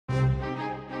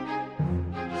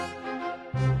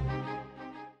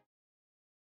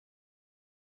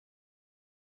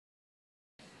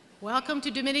Welcome to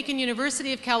Dominican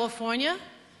University of California.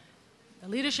 The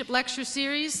Leadership Lecture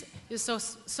Series is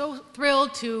so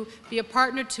thrilled to be a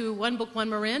partner to Book One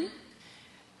Marin.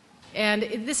 And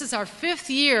this is our 5th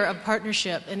year of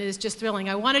partnership, and it is just thrilling.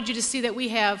 I wanted you to see that we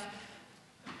have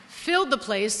filled the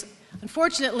place.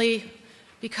 Unfortunately,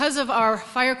 because of our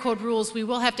fire code rules, we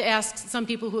will have to ask some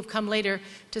people who have come later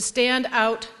to stand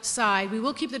outside. We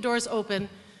will keep the doors open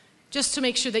just to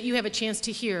make sure that you have a chance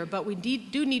to hear, but we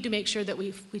do need to make sure that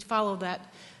we follow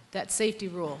that safety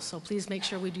rule. So please make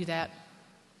sure we do that.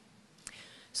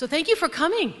 So thank you for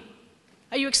coming.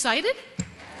 Are you excited?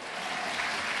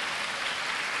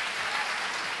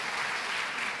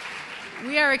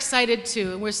 We are excited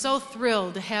too, and we're so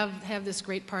thrilled to have this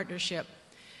great partnership.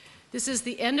 This is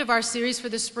the end of our series for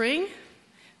the spring.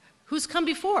 Who's come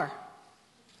before?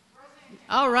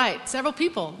 All right, several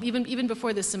people, even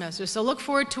before this semester. So look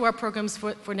forward to our programs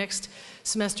for next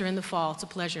semester in the fall. It's a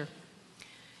pleasure.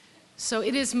 So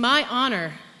it is my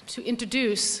honor to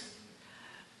introduce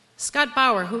Scott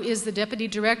Bauer, who is the Deputy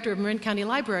Director of Marin County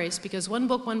Libraries, because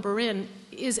Book One Marin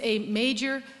is a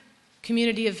major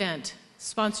community event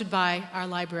sponsored by our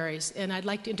libraries. And I'd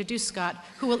like to introduce Scott,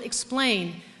 who will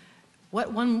explain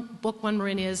what Book One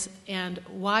Marin is and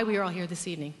why we are all here this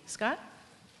evening. Scott?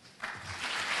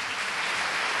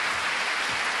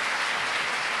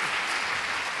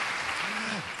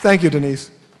 Thank you,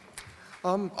 Denise.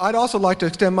 I'd also like to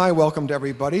extend my welcome to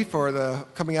everybody for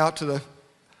coming out to the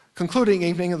concluding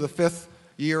evening of the 5th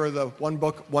year of the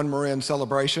Book One Marin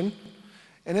celebration.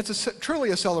 And it's truly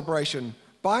a celebration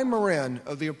by Marin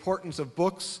of the importance of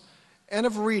books and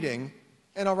of reading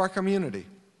and of our community.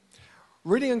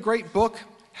 Reading a great book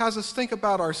has us think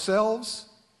about ourselves,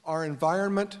 our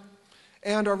environment,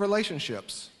 and our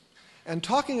relationships. And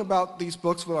talking about these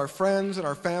books with our friends and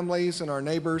our families and our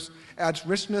neighbors adds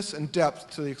richness and depth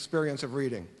to the experience of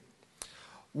reading.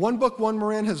 Book One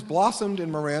Marin has blossomed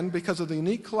in Marin because of the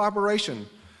unique collaboration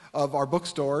of our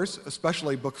bookstores,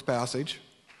 especially Books Passage,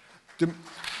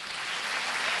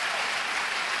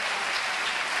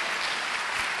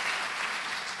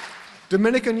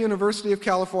 Dominican University of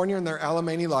California and their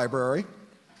Alamany Library,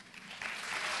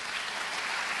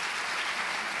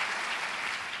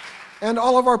 and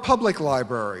all of our public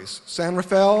libraries, San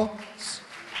Rafael,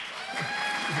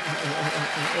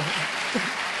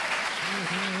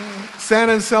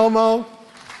 San Anselmo,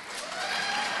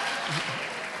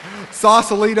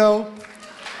 Sausalito,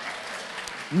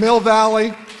 Mill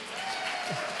Valley,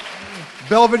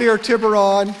 Belvedere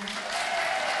Tiburon,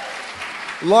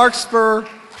 Larkspur,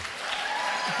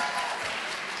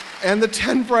 and the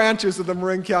 10 branches of the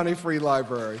Marin County Free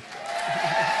Library.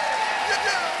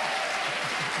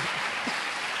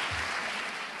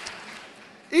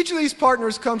 Each of these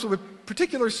partners comes with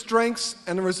particular strengths,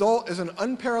 and the result is an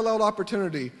unparalleled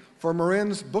opportunity for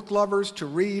Marin's book lovers to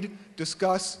read,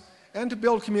 discuss, and to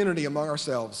build community among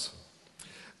ourselves.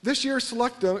 This year's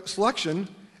selection,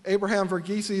 Abraham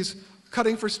Verghese's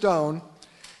Cutting for Stone,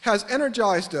 has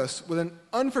energized us with an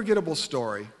unforgettable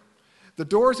story. The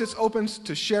doors it's opened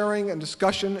to sharing and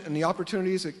discussion and the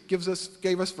opportunities it gave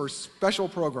us for special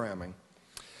programming.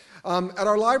 At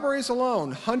our libraries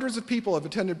alone, hundreds of people have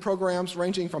attended programs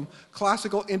ranging from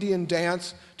classical Indian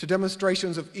dance to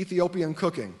demonstrations of Ethiopian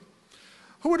cooking.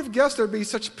 Who would have guessed there'd be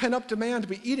such pent-up demand to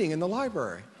be eating in the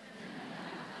library?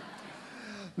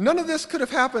 None of this could have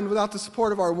happened without the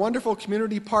support of our wonderful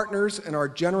community partners and our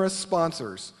generous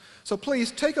sponsors. So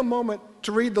please take a moment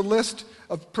to read the list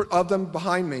of them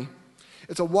behind me.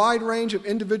 It's a wide range of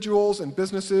individuals and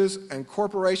businesses and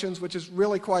corporations, which is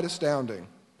really quite astounding.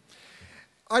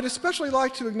 I'd especially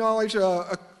like to acknowledge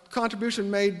a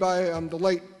contribution made by the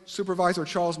late Supervisor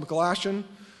Charles McGlashan,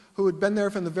 who had been there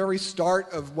from the very start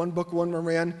of Book One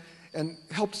Marin and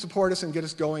helped support us and get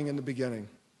us going in the beginning.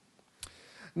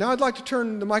 Now I'd like to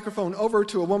turn the microphone over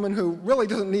to a woman who really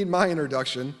doesn't need my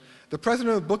introduction, the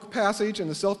president of Book Passage and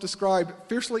the self-described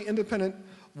fiercely independent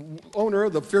owner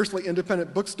of the fiercely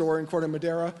independent bookstore in Corte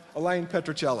Madera, Elaine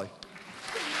Petrocelli.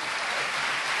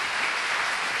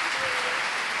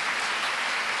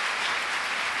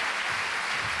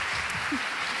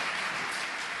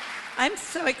 I'm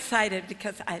so excited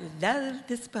because I love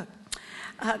this book.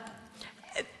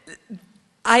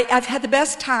 I've had the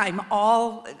best time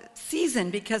all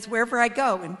season because wherever I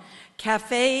go, in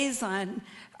cafes, on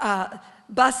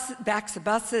backs of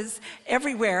buses,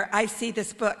 everywhere I see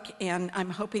this book, and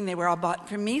I'm hoping they were all bought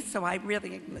from me, so I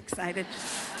really am excited.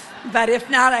 But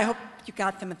if not, I hope you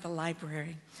got them at the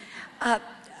library.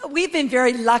 We've been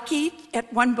very lucky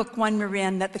at Book One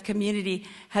Marin that the community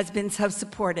has been so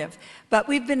supportive, but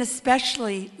we've been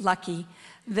especially lucky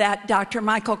that Dr.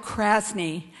 Michael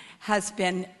Krasny has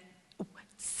been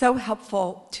so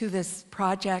helpful to this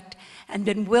project and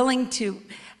been willing to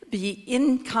be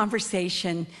in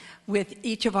conversation with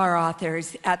each of our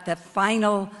authors at the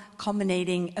final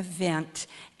culminating event.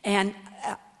 And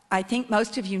I think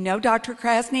most of you know Dr.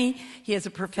 Krasny. He is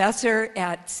a professor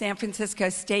at San Francisco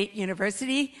State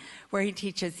University, where he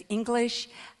teaches English.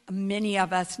 Many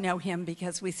of us know him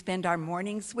because we spend our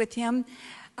mornings with him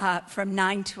from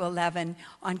 9 to 11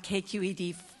 on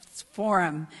KQED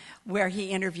Forum, where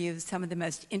he interviews some of the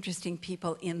most interesting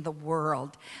people in the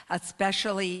world,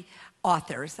 especially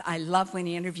authors. I love when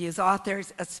he interviews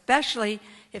authors, especially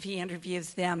if he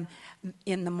interviews them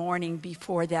in the morning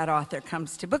before that author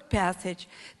comes to Book Passage,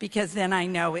 because then I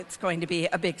know it's going to be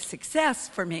a big success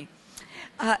for me.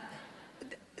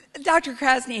 Dr.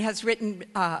 Krasny has written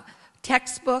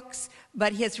textbooks,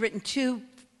 but he has written 2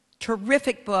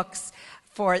 terrific books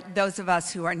for those of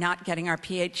us who are not getting our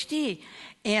PhD.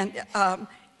 And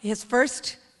his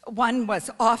first one was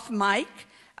Off Mic,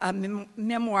 a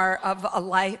memoir of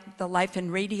the life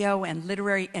in radio and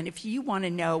literary. And if you want to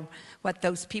know what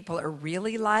those people are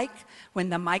really like when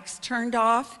the mic's turned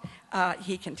off,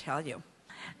 he can tell you.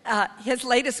 His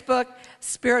latest book,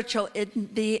 Spiritual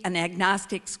Indie, An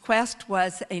Agnostic's Quest,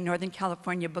 was a Northern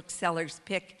California bookseller's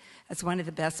pick as one of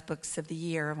the best books of the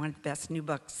year, one of the best new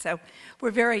books. So we're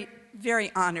very,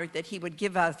 very honored that he would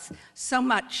give us so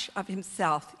much of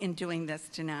himself in doing this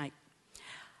tonight.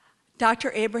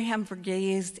 Dr. Abraham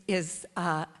Verghese is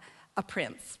a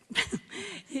prince.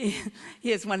 He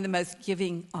is one of the most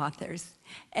giving authors.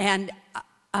 And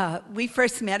we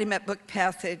first met him at Book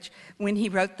Passage when he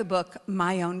wrote the book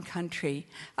My Own Country,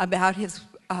 about his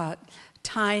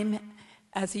time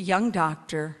as a young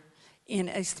doctor in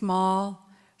a small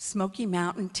Smoky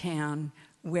Mountain town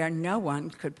where no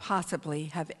one could possibly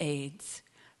have AIDS.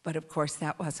 But of course,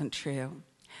 that wasn't true.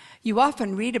 You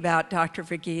often read about Dr.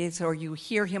 Verghese, or you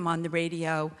hear him on the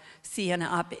radio, see an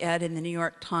op-ed in the New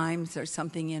York Times or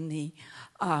something in the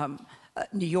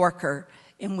New Yorker,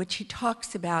 in which he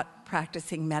talks about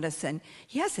practicing medicine.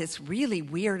 He has this really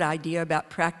weird idea about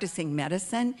practicing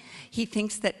medicine. He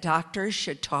thinks that doctors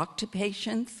should talk to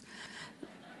patients,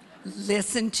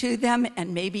 listen to them,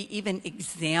 and maybe even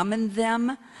examine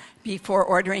them before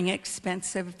ordering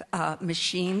expensive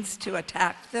machines to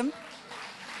attack them.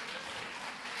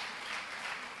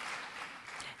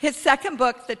 His second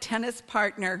book, The Tennis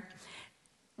Partner,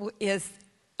 is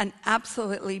an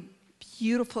absolutely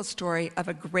beautiful story of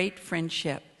a great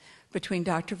friendship between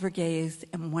Dr. Verghese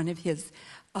and one of his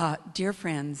dear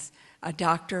friends, a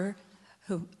doctor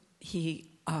who he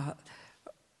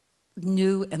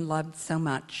knew and loved so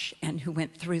much and who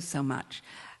went through so much.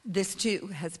 This, too,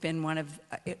 has been one of,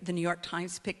 the New York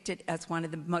Times picked it as one of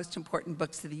the most important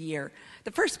books of the year. The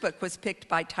first book was picked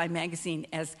by Time Magazine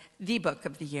as the book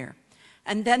of the year.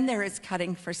 And then there is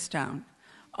Cutting for Stone.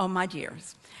 Oh, my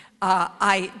dears.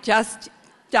 I'm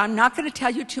not going to tell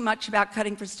you too much about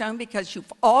Cutting for Stone because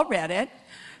you've all read it.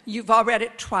 You've all read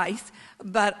it twice.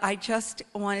 But I just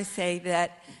want to say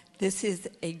that this is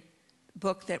a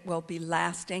book that will be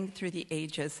lasting through the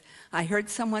ages. I heard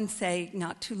someone say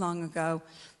not too long ago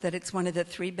that it's one of the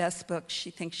 3 best books she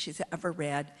thinks she's ever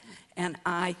read. And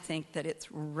I think that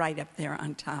it's right up there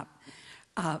on top.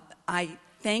 I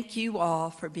thank you all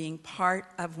for being part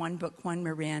of Book One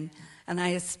Marin, and I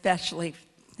especially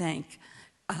thank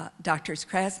Drs.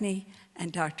 Krasny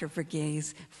and Dr.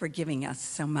 Verghese for giving us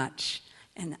so much.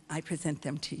 And I present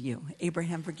them to you,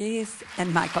 Abraham Verghese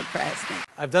and Michael Krasny.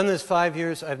 I've done this 5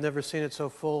 years. I've never seen it so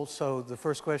full. So the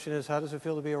first question is, how does it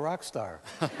feel to be a rock star?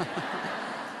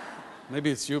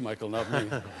 Maybe it's you, Michael, not me.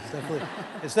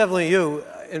 It's definitely you.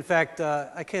 In fact,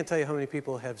 I can't tell you how many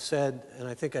people have said, and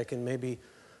I think I can maybe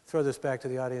throw this back to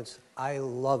the audience, I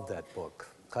love that book,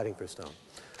 Cutting for Stone.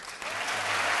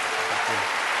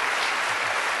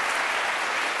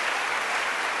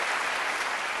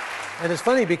 And it's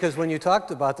funny because when you talked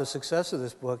about the success of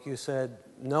this book, you said,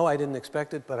 no, I didn't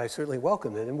expect it, but I certainly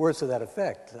welcomed it, in words to that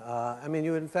effect. I mean,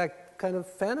 you in fact kind of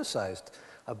fantasized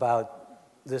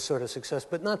about this sort of success,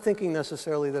 but not thinking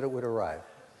necessarily that it would arrive.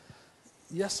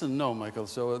 Yes and no, Michael.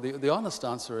 So the honest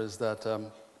answer is that,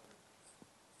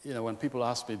 you know, when people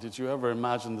ask me, did you ever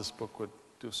imagine this book would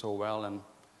do so well and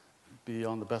be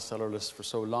on the bestseller list for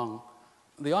so long?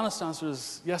 The honest answer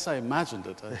is, yes, I imagined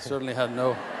it. I certainly had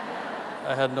no...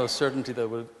 I had no certainty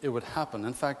that it would happen.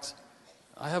 In fact,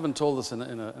 I haven't told this in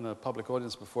a public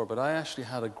audience before, but I actually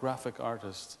had a graphic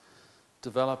artist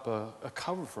develop a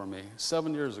cover for me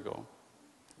 7 years ago,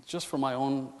 just for my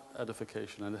own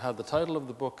edification. And it had the title of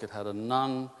the book, it had a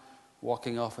nun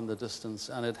walking off in the distance,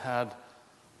 and it had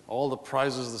all the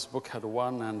prizes this book had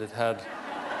won, and it had...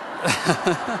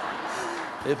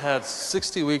 It had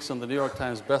 60 weeks on the New York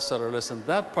Times bestseller list, and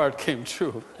that part came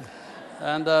true.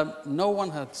 And no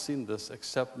one had seen this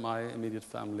except my immediate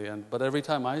family. But every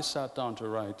time I sat down to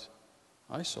write,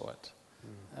 I saw it.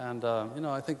 And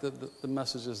I think that the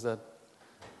message is that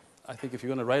I think if you're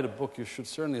going to write a book, you should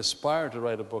certainly aspire to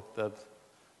write a book that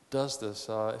does this.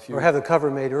 Or have the cover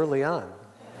made early on.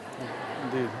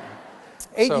 Indeed.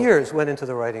 8 years went into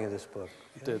the writing of this book.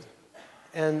 It did.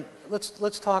 And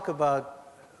let's talk about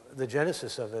the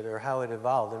genesis of it, or how it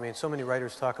evolved. I mean, so many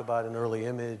writers talk about an early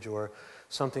image or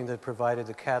something that provided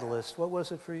the catalyst. What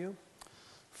was it for you?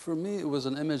 For me, it was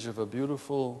an image of a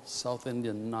beautiful South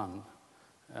Indian nun.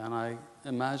 And I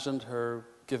imagined her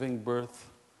giving birth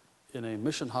in a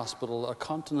mission hospital a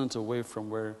continent away from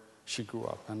where she grew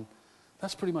up. And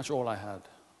that's pretty much all I had.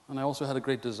 And I also had a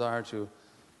great desire to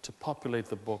populate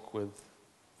the book with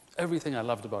everything I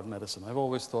loved about medicine. I've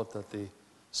always thought that the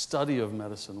study of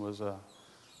medicine was a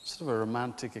sort of a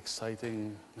romantic,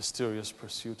 exciting, mysterious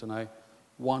pursuit, and I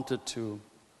wanted to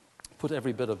put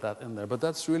every bit of that in there. But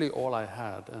that's really all I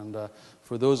had. And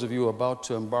for those of you about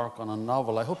to embark on a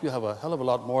novel, I hope you have a hell of a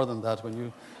lot more than that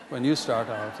when you start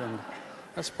out. And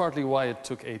that's partly why it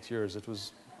took 8 years. It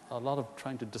was a lot of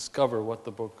trying to discover what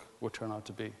the book would turn out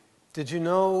to be. Did you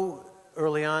know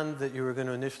early on that you were going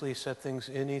to initially set things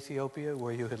in Ethiopia,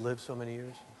 where you had lived so many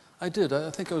years? I did.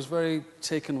 I think I was very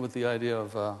taken with the idea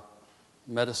of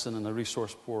medicine in a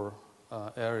resource-poor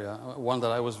area, one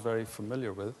that I was very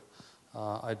familiar with.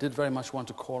 I did very much want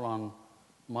to call on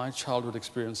my childhood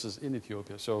experiences in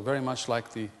Ethiopia. So very much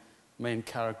like the main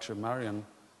character, Marion,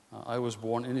 I was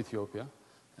born in Ethiopia,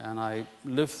 and I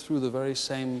lived through the very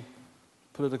same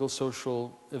political,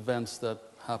 social events that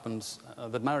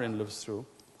that Marion lives through.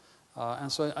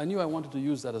 And so I knew I wanted to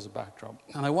use that as a backdrop.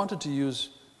 And I wanted to use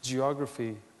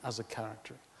geography as a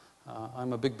character.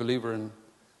 I'm a big believer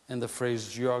in the phrase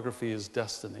 "geography is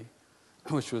destiny,"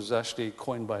 which was actually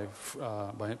coined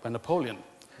by Napoleon,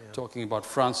 talking about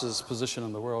France's position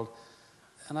in the world.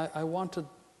 And I wanted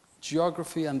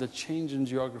geography and the change in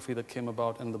geography that came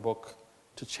about in the book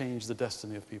to change the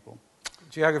destiny of people.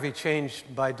 Geography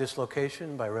changed by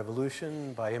dislocation, by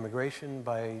revolution, by immigration,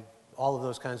 by all of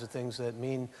those kinds of things that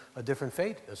mean a different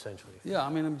fate, essentially. Yeah, I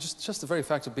mean, just the very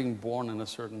fact of being born in a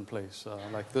certain place,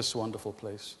 like this wonderful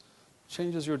place,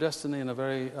 changes your destiny in a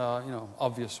very,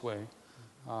 obvious way.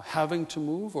 Having to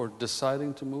move or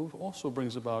deciding to move also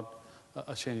brings about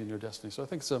a change in your destiny. So I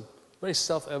think it's a very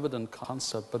self-evident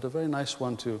concept, but a very nice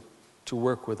one to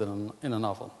work with in a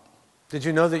novel. Did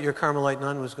you know that your Carmelite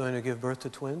nun was going to give birth to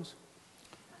twins?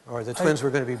 Or the twins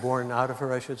were going to be born out of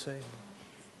her, I should say?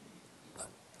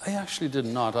 I actually did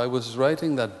not. I was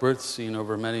writing that birth scene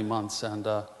over many months, and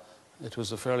it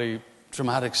was a fairly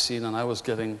dramatic scene, and I was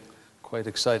getting quite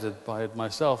excited by it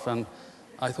myself. And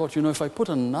I thought, if I put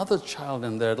another child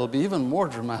in there, it'll be even more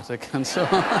dramatic. And so,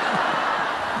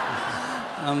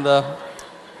 and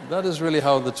that is really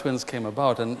how the twins came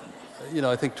about. And,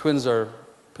 I think twins are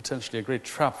potentially a great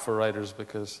trap for writers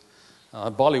because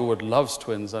Bollywood loves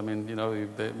twins. I mean,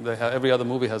 they have, every other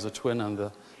movie has a twin, and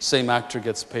the same actor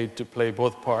gets paid to play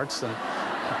both parts.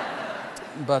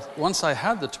 But once I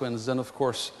had the twins, then of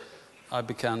course I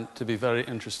began to be very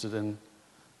interested in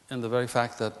the very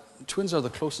fact that twins are the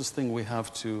closest thing we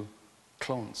have to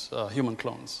clones, human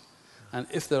clones. And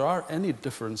if there are any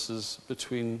differences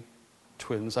between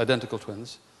twins, identical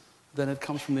twins, then it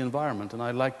comes from the environment. And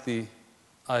I like the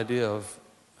idea of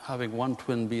having one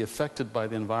twin be affected by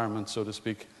the environment, so to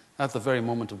speak, at the very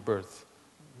moment of birth.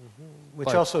 Mm-hmm.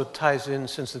 Which also ties in,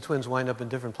 since the twins wind up in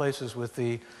different places, with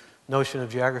the notion of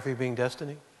geography being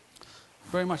destiny?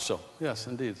 Very much so, yes,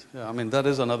 indeed. Yeah, I mean, that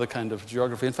is another kind of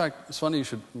geography. In fact, it's funny you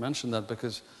should mention that,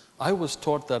 because I was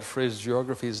taught that phrase,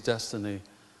 geography is destiny,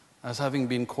 as having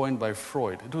been coined by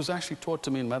Freud. It was actually taught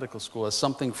to me in medical school as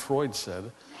something Freud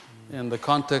said, in the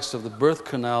context of the birth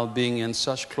canal being in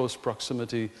such close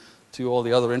proximity to all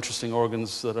the other interesting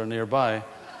organs that are nearby.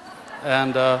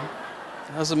 And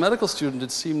as a medical student,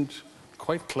 it seemed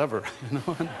quite clever,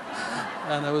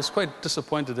 and I was quite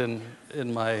disappointed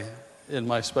in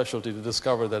my specialty to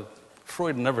discover that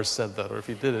Freud never said that, or if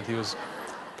he did it, he was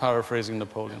paraphrasing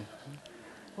Napoleon.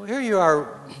 Well, here you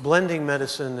are blending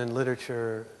medicine and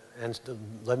literature, and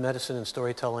medicine and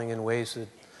storytelling in ways that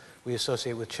we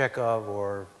associate with Chekhov,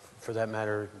 or for that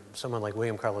matter, someone like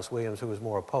William Carlos Williams, who was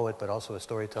more a poet but also a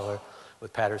storyteller,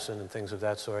 with Patterson and things of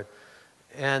that sort.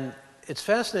 And it's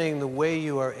fascinating the way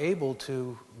you are able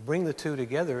to bring the two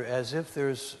together as if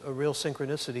there's a real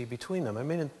synchronicity between them. I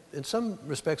mean, in some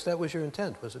respects, that was your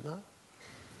intent, was it not?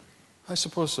 I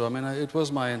suppose so. I mean, it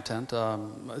was my intent.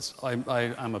 I'm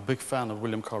a big fan of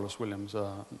William Carlos Williams.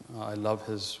 I love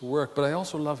his work, but I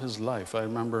also love his life. I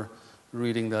remember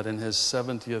reading that in his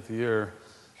 70th year,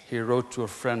 he wrote to a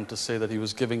friend to say that he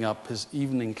was giving up his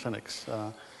evening clinics.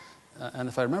 And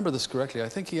if I remember this correctly, I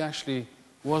think he actually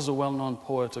was a well-known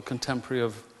poet, a contemporary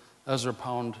of Ezra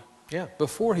Pound,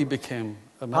 before he became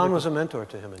a medical... Pound was a mentor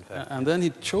to him, in fact. And then he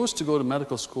chose to go to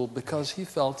medical school because he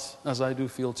felt, as I do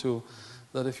feel too,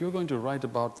 that if you're going to write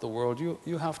about the world,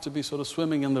 you have to be sort of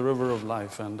swimming in the river of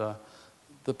life. And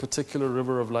the particular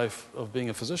river of life of being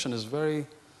a physician is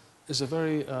a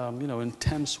very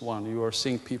intense one. You are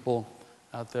seeing people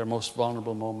at their most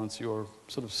vulnerable moments. You're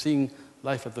sort of seeing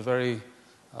life at the very,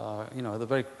 at the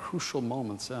very crucial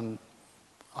moments. And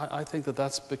I think that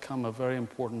that's become a very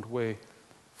important way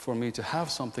for me to have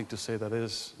something to say that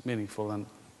is meaningful. And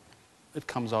it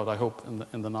comes out, I hope,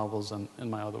 in the novels and in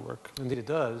my other work. Indeed it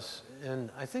does.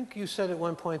 And I think you said at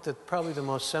one point that probably the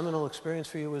most seminal experience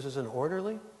for you was as an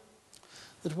orderly?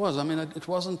 It was. I mean, it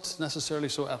wasn't necessarily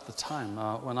so at the time.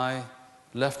 When I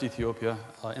left Ethiopia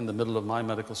in the middle of my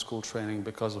medical school training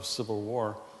because of civil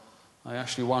war, I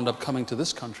actually wound up coming to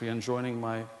this country and joining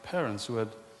my parents who had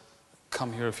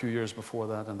come here a few years before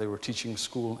that, and they were teaching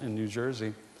school in New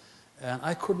Jersey. And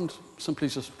I couldn't simply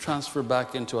just transfer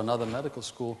back into another medical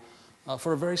school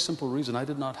for a very simple reason. I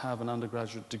did not have an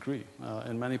undergraduate degree.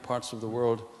 In many parts of the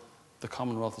world, the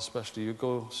Commonwealth especially, you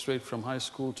go straight from high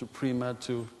school to pre-med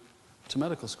to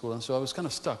medical school. And so I was kind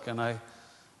of stuck, and I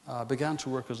began to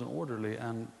work as an orderly,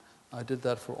 and I did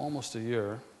that for almost a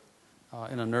year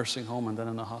in a nursing home and then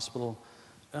in a hospital.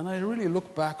 And I really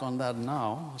look back on that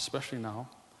now, especially now,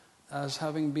 as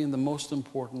having been the most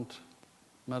important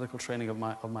medical training of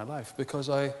my life, because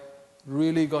I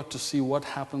really got to see what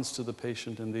happens to the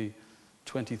patient in the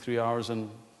 23 hours and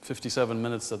 57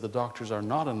 minutes that the doctors are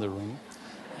not in the room.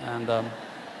 And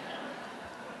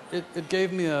it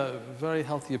gave me a very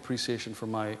healthy appreciation for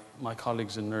my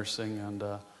colleagues in nursing, and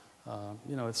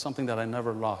it's something that I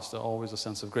never lost. Always a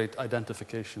sense of great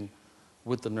identification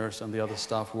with the nurse and the other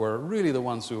staff who are really the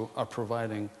ones who are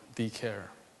providing the care.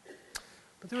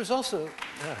 But there was also...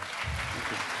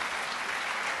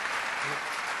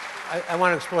 I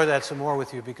want to explore that some more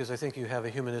with you, because I think you have a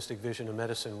humanistic vision of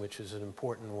medicine, which is an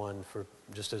important one for,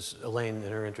 just as Elaine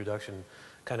in her introduction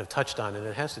kind of touched on, and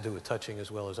it has to do with touching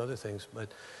as well as other things.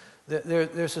 But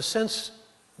there's a sense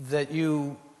that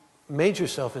you made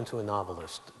yourself into a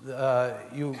novelist.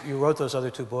 You wrote those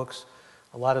other two books,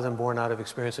 a lot of them born out of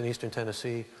experience in Eastern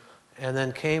Tennessee, and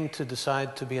then came to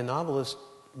decide to be a novelist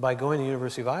by going to the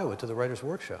University of Iowa to the Writers'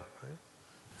 Workshop, right?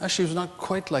 Actually, it was not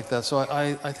quite like that. So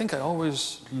I think I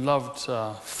always loved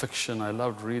fiction. I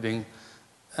loved reading.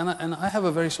 And I have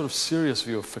a very sort of serious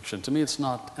view of fiction. To me, it's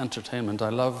not entertainment. I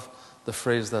love the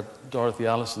phrase that Dorothy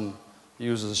Allison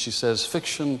uses. She says,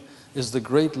 fiction is the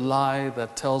great lie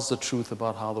that tells the truth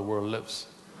about how the world lives.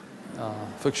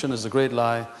 Fiction is the great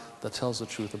lie that tells the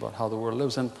truth about how the world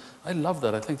lives. And I love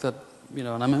that. I think that,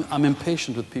 and I'm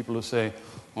impatient with people who say,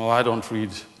 well, I don't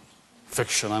read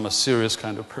fiction, I'm a serious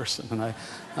kind of person.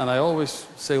 And I always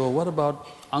say, well, what about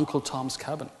Uncle Tom's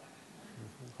Cabin?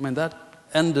 I mean, that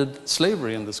ended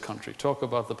slavery in this country. Talk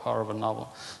about the power of a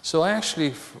novel. So I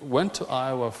actually went to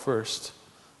Iowa first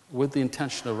with the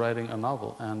intention of writing a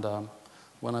novel. And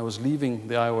when I was leaving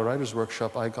the Iowa Writers'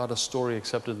 Workshop, I got a story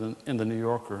accepted in the New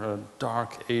Yorker, a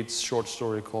dark AIDS short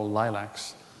story called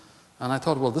Lilacs. And I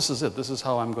thought, well, this is it. This is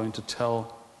how I'm going to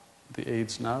tell the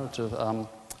AIDS narrative.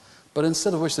 But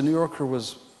instead of which, the New Yorker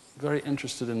was very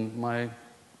interested in my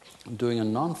doing a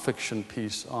nonfiction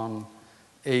piece on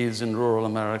AIDS in rural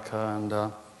America,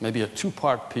 and maybe a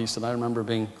two-part piece. And I remember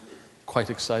being quite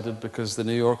excited because the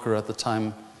New Yorker at the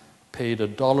time paid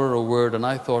 $1 a word, and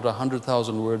I thought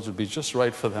 100,000 words would be just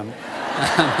right for them.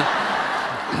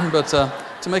 But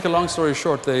to make a long story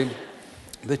short, they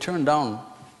turned down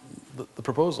the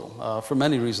proposal for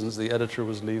many reasons. The editor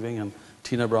was leaving, and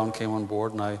Tina Brown came on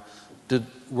board, and I did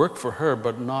work for her,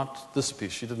 but not this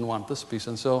piece. She didn't want this piece.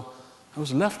 And so I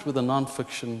was left with a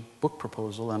nonfiction book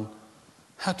proposal and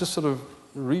had to sort of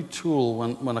retool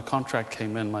when a contract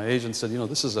came in. My agent said,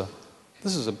 this is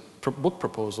a book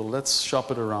proposal. Let's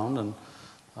shop it around. And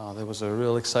there was a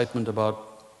real excitement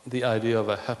about the idea of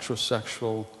a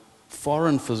heterosexual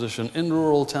foreign physician in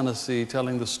rural Tennessee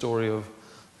telling the story of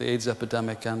the AIDS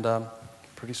epidemic. And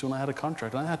pretty soon I had a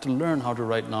contract. And I had to learn how to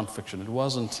write nonfiction. It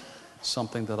wasn't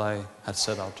something that I had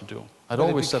set out to do. I'd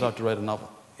always set out to write a novel.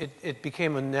 It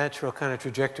became a natural kind of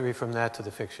trajectory from that to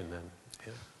the fiction then?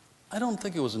 Yeah. I don't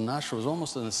think it was natural. It was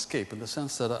almost an escape in the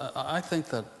sense that I think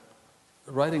that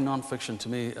writing nonfiction, to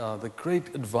me, the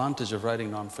great advantage of writing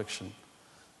nonfiction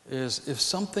is if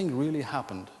something really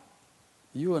happened,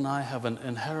 you and I have an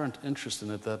inherent interest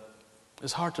in it that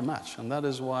is hard to match. And that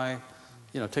is why,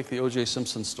 take the O.J.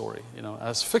 Simpson story.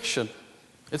 As fiction,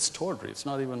 it's tawdry. It's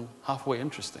not even halfway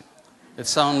interesting. It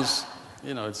sounds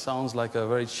like a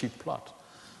very cheap plot.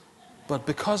 But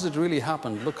because it really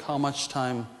happened, look how much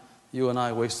time you and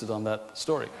I wasted on that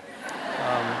story.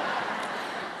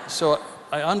 So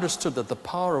I understood that the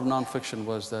power of nonfiction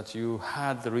was that you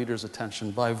had the reader's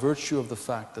attention by virtue of the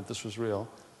fact that this was real.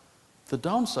 The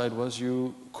downside was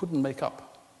you couldn't make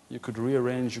up. You could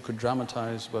rearrange, you could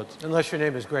dramatize, but... Unless your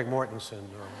name is Greg Mortensen.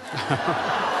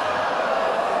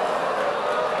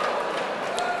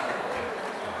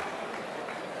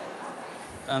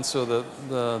 And so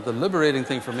the liberating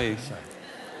thing for me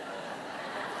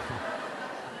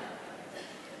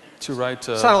to write...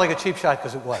 sounded like a cheap shot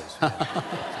because it was.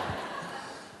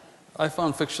 I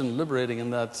found fiction liberating in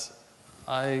that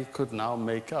I could now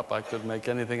make up. I could make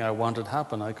anything I wanted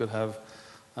happen. I could have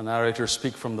a narrator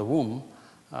speak from the womb.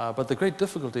 But the great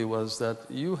difficulty was that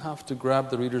you have to grab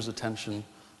the reader's attention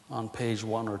on page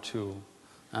 1 or 2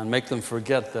 and make them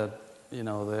forget that,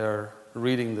 they're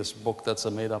reading this book that's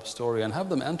a made-up story, and have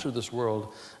them enter this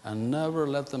world and never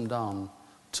let them down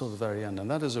till the very end. And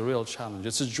that is a real challenge.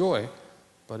 It's a joy,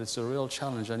 but it's a real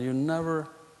challenge, and you never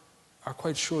are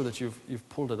quite sure that you've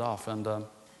pulled it off. And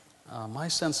my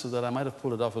sense of that I might have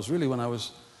pulled it off was really when I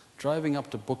was driving up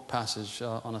to Book Passage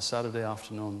on a Saturday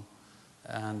afternoon,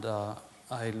 and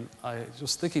I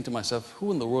was thinking to myself,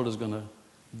 who in the world is going to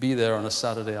be there on a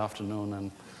Saturday afternoon?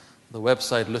 And the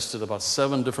website listed about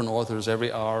 7 different authors.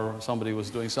 Every hour somebody was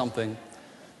doing something.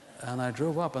 And I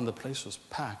drove up and the place was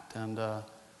packed. And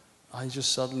I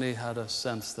just suddenly had a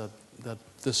sense that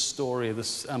this story,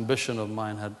 this ambition of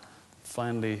mine had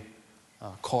finally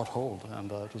caught hold. And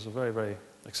it was a very, very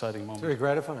exciting moment. Very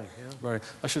gratifying, yeah.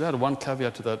 I should add one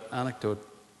caveat to that anecdote.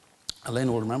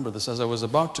 Elaine will remember this. As I was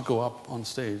about to go up on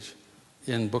stage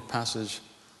in Book Passage,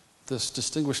 this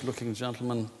distinguished-looking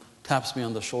gentleman taps me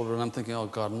on the shoulder, and I'm thinking, oh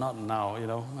God, not now,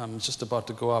 I'm just about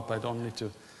to go up. I don't need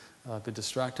to be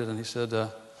distracted. And he said,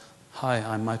 hi,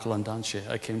 I'm Michael Andanche.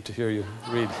 I came to hear you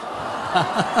read.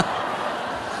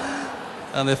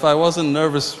 And if I wasn't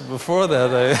nervous before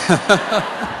that,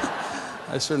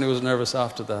 I certainly was nervous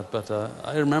after that. But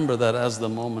I remember that as the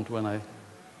moment when I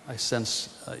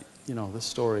sense, this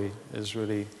story is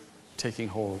really taking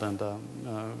hold. And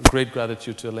great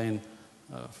gratitude to Elaine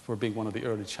for being one of the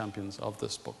early champions of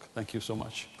this book. Thank you so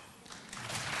much.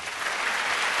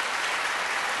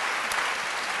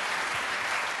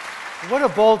 What a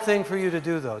bold thing for you to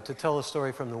do, though, to tell a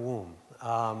story from the womb.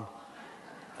 I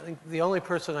think the only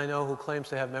person I know who claims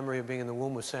to have memory of being in the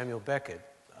womb was Samuel Beckett.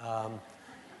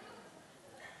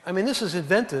 This is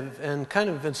inventive and kind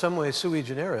of in some ways sui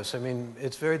generis.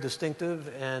 It's very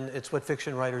distinctive, and it's what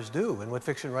fiction writers do, and what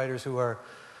fiction writers who are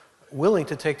willing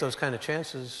to take those kind of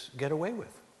chances get away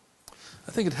with.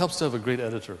 I think it helps to have a great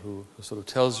editor who sort of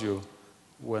tells you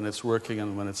when it's working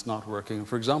and when it's not working.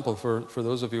 For example, for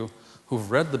those of you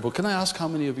who've read the book, can I ask how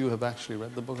many of you have actually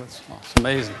read the book? It's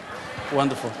amazing.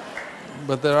 Wonderful.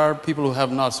 But there are people who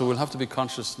have not, so we'll have to be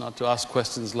conscious not to ask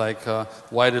questions like,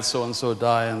 why did so-and-so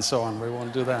die, and so on. We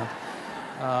won't do that.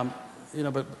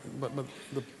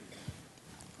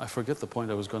 I forget the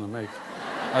point I was going to make.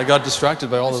 I got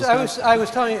distracted by all those things. I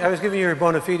was giving you your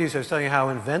bona fides. I was telling you how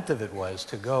inventive it was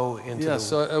to go into. Yeah,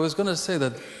 so I was going to say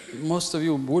that most of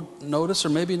you would notice, or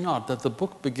maybe not, that the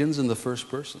book begins in the first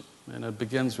person, and it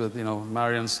begins with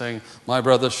Marion saying, "My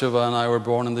brother Shiva and I were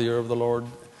born in the year of the Lord,"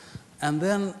 and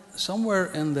then somewhere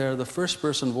in there, the first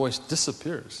person voice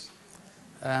disappears,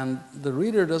 and the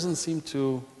reader doesn't seem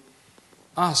to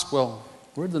ask, "Well,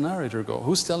 where'd the narrator go?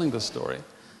 Who's telling this story?"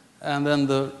 And then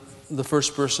the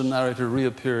first-person narrator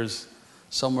reappears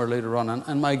somewhere later on.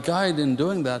 And my guide in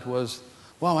doing that was,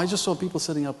 wow, I just saw people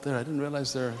sitting up there. I didn't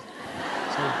realize they're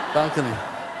a balcony.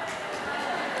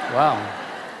 Wow.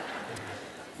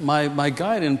 My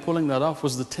guide in pulling that off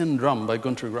was The Tin Drum by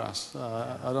Günter Grass.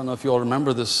 I don't know if you all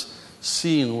remember this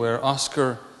scene where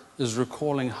Oscar is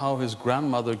recalling how his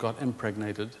grandmother got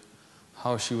impregnated,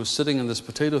 how she was sitting in this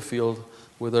potato field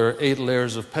with her 8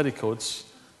 layers of petticoats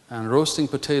and roasting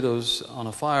potatoes on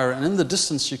a fire, and in the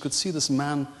distance you could see this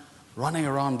man running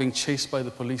around being chased by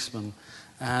the policeman,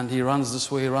 and he runs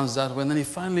this way, he runs that way, and then he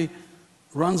finally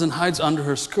runs and hides under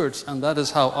her skirts, and that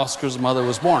is how Oscar's mother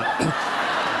was born.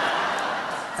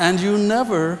 And you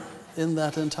never, in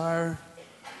that entire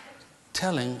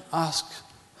telling, ask,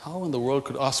 how in the world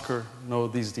could Oscar know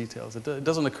these details? It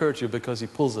doesn't occur to you because he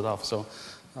pulls it off. So,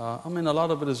 a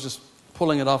lot of it is just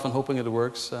pulling it off and hoping it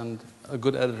works, and a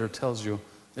good editor tells you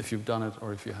if you've done it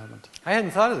or if you haven't. I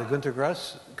hadn't thought of the Günter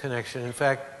Grass connection. In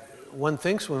fact, one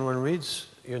thinks when one reads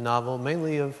your novel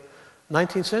mainly of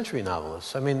 19th century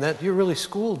novelists. I mean, that you're really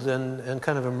schooled and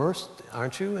kind of immersed,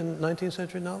 aren't you, in 19th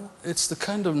century novel? It's the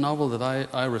kind of novel that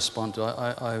I respond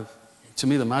to. To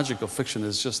me, the magic of fiction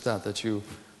is just that you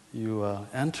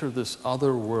enter this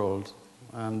other world,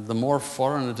 and the more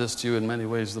foreign it is to you in many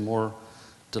ways, the more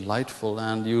delightful,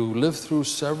 and you live through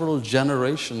several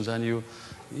generations, and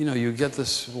you get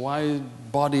this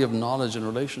wide body of knowledge and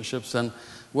relationships, and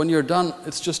when you're done,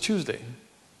 it's just Tuesday.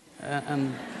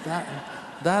 And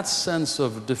that sense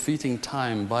of defeating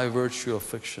time by virtue of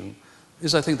fiction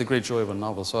is, I think, the great joy of a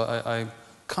novel. So I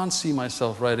can't see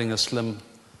myself writing a slim,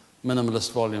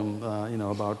 minimalist volume,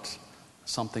 about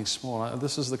something small.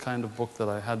 This is the kind of book that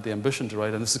I had the ambition to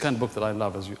write, and it's the kind of book that I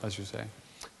love, as you say.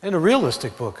 And a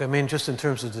realistic book, I mean, just in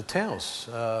terms of details.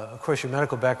 Of course, your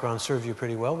medical background served you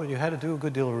pretty well, but you had to do a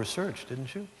good deal of research,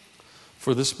 didn't you?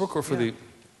 For this book or for the...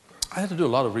 I had to do a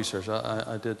lot of research.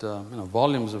 I did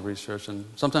volumes of research, and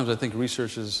sometimes I think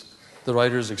research is the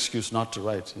writer's excuse not to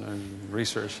write,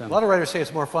 research. And a lot of writers say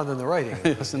it's more fun than the writing.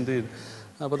 Yes, indeed.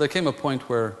 But there came a point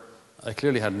where I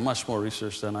clearly had much more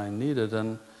research than I needed,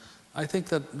 and I think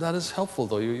that is helpful,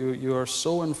 though. You are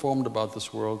so informed about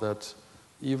this world that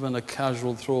even a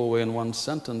casual throwaway in one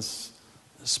sentence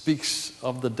speaks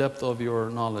of the depth of your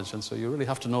knowledge, and so you really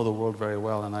have to know the world very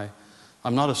well. And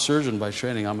I'm not a surgeon by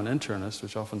training, I'm an internist,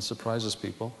 which often surprises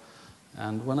people.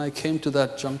 And when I came to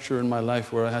that juncture in my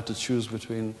life where I had to choose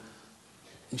between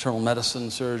internal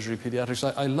medicine, surgery, pediatrics,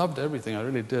 I loved everything, I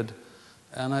really did.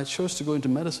 And I chose to go into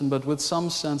medicine, but with some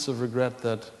sense of regret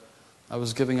that I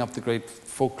was giving up the great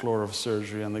folklore of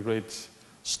surgery and the great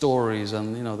stories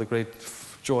and the great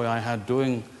joy I had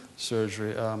doing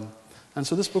surgery. And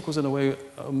so this book was in a way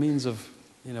a means of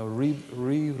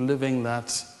reliving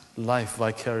that life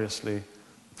vicariously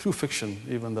through fiction,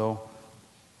 even though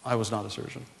I was not a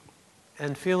surgeon.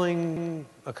 And feeling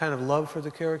a kind of love for the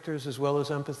characters as well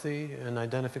as empathy and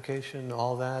identification,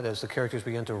 all that, as the characters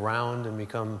begin to round and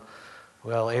become,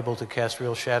 well, able to cast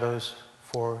real shadows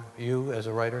for you as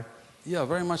a writer? Yeah,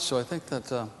 very much so. I think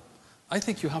that I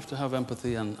think you have to have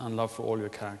empathy and love for all your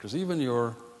characters, even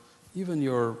your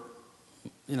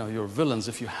villains,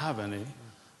 if you have any.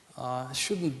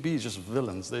 Shouldn't be just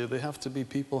villains. They have to be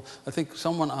people. I think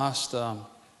someone asked,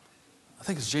 I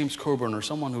think it's James Coburn or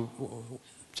someone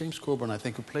James Coburn, I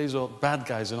think, who plays all bad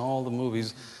guys in all the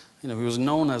movies. He was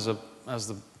known as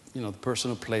the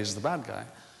person who plays the bad guy.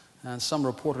 And some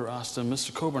reporter asked him,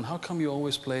 Mr. Coburn, how come you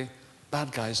always play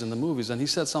bad guys in the movies? And he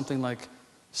said something like,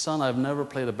 son, I've never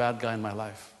played a bad guy in my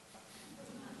life.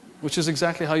 Which is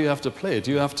exactly how you have to play it.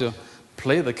 You have to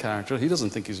play the character. He doesn't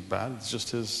think he's bad. It's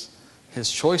just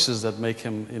his choices that make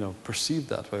him, perceived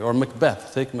that way. Or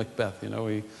Macbeth. Take Macbeth.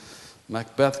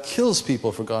 Macbeth kills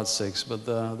people, for God's sakes. But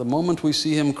the moment we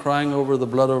see him crying over the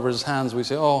blood over his hands, we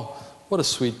say, oh, what a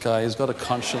sweet guy. He's got a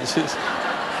conscience.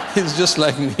 He's just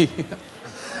like me.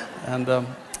 And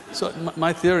so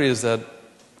my theory is that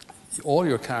all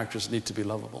your characters need to be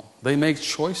lovable. They make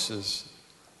choices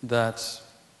that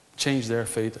change their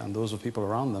fate and those of people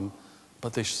around them,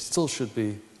 but they still should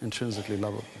be intrinsically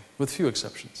lovable, with few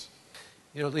exceptions.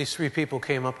 At least 3 people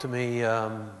came up to me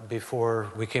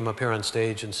before we came up here on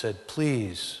stage and said,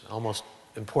 please, almost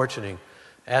importuning,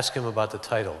 ask him about the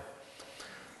title.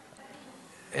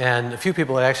 And a few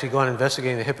people had actually gone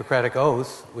investigating the Hippocratic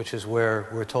Oath, which is where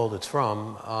we're told it's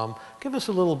from. Give us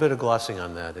a little bit of glossing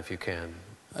on that, if you can.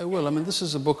 I will. This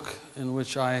is a book in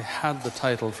which I had the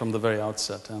title from the very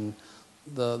outset. And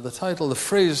the title, the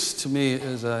phrase to me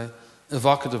is an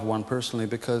evocative one personally,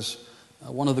 because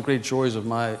one of the great joys of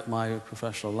my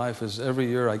professional life is every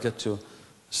year I get to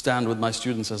stand with my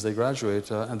students as they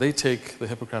graduate, and they take the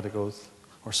Hippocratic Oath,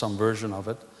 or some version of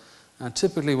it. And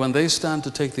typically when they stand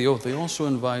to take the oath, they also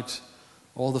invite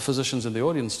all the physicians in the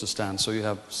audience to stand. So you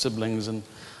have siblings and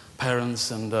parents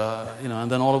and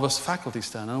then all of us faculty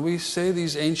stand. And we say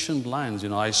these ancient lines,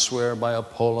 I swear by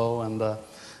Apollo, and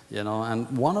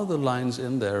one of the lines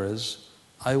in there is,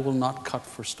 I will not cut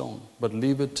for stone, but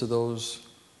leave it to those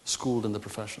schooled in the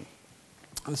profession.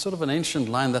 And it's sort of an ancient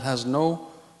line that has no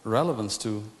relevance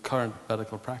to current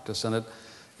medical practice. And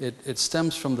it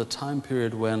stems from the time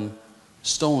period when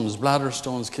stones, bladder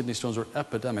stones, kidney stones were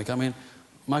epidemic.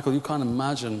 Michael, you can't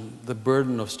imagine the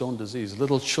burden of stone disease.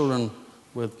 Little children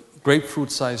with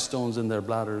grapefruit-sized stones in their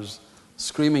bladders,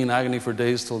 screaming in agony for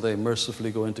days till they mercifully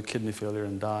go into kidney failure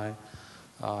and die.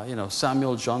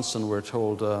 Samuel Johnson, we're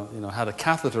told, had a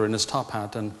catheter in his top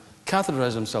hat and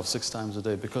catheterized himself 6 times a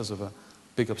day because of a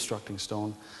big obstructing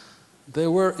stone.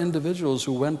 there were individuals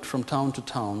who went from town to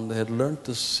town. They had learned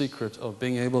the secret of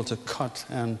being able to cut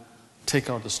and take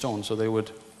out the stone. So they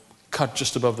would cut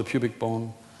just above the pubic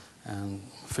bone and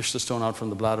fish the stone out from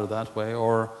the bladder that way,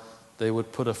 or they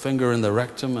would put a finger in the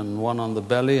rectum and one on the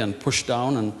belly and push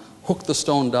down and hook the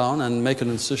stone down and make an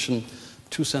incision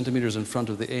 2 centimeters in front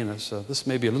of the anus. This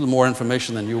may be a little more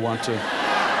information than you want to.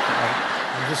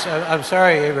 I'm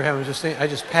sorry, Abraham. I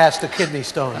just passed a kidney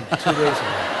stone 2 days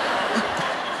ago.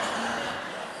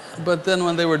 But then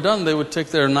when they were done, they would take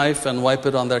their knife and wipe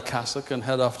it on their cassock and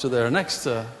head off to their next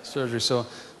surgery. So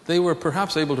they were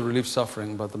perhaps able to relieve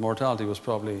suffering, but the mortality was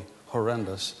probably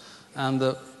horrendous. And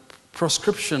the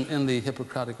prescription in the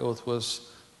Hippocratic Oath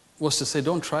was to say,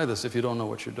 don't try this if you don't know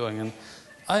what you're doing. And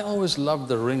I always loved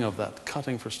the ring of that,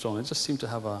 cutting for stone. It just seemed to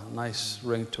have a nice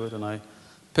ring to it, and I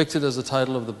picked it as the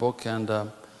title of the book. And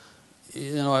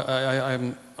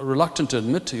I'm reluctant to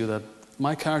admit to you that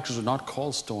my characters were not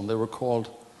called Stone. They were called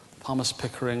Thomas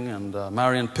Pickering and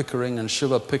Marion Pickering and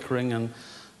Shiva Pickering. And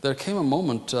there came a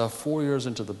moment 4 years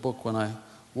into the book when I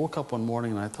woke up one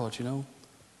morning and I thought,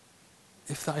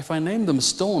 if I name them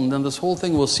Stone, then this whole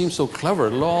thing will seem so clever.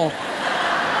 It'll all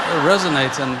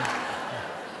resonate. And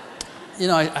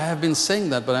I have been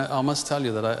saying that, but I must tell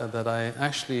you that I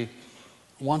actually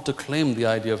want to claim the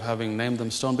idea of having named them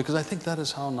Stone, because I think that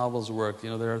is how novels work.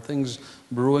 There are things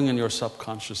brewing in your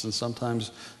subconscious, and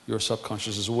sometimes your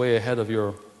subconscious is way ahead of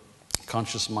your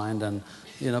conscious mind, and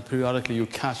periodically you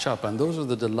catch up. And those are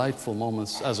the delightful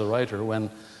moments as a writer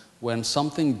when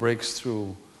something breaks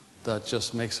through that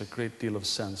just makes a great deal of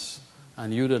sense,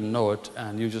 and you didn't know it,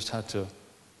 and you just had to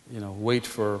wait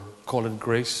for, call it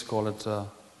grace, call it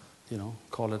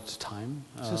time.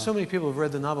 Since so many people have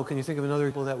read the novel, can you think of another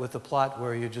example that with the plot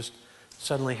where you just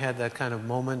suddenly had that kind of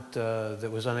moment that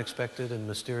was unexpected and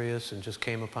mysterious and just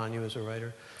came upon you as a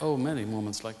writer? Oh, many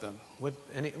moments like that.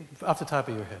 Any off the top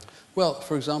of your head? Well,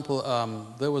 for example,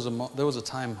 there was a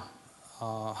time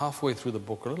halfway through the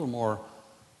book, or a little more,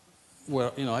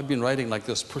 where I've been writing like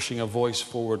this, pushing a voice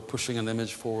forward, pushing an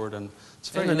image forward, and it's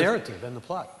very and the narrative and the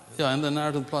plot. Yeah, and the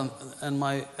narrative plot. And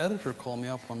my editor called me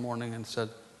up one morning and said,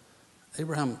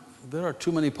 Abraham, there are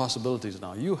too many possibilities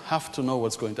now. You have to know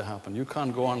what's going to happen. You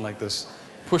can't go on like this,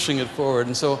 pushing it forward.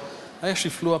 And so I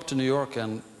actually flew up to New York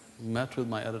and met with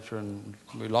my editor, and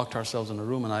we locked ourselves in a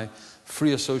room, and I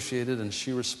free associated, and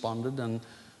she responded, and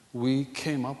we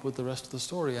came up with the rest of the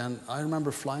story. And I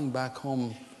remember flying back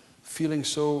home feeling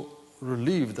so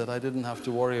relieved that I didn't have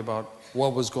to worry about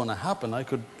what was going to happen. I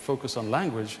could focus on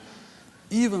language.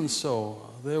 Even so,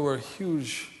 there were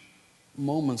huge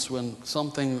moments when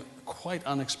something quite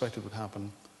unexpected would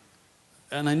happen.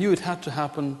 And I knew it had to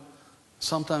happen.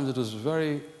 Sometimes it was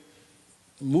very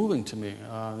moving to me.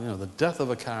 The death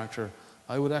of a character,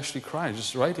 I would actually cry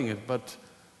just writing it. But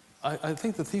I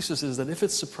think the thesis is that if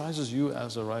it surprises you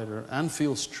as a writer and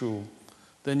feels true,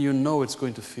 then it's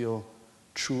going to feel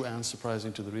true and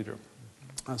surprising to the reader.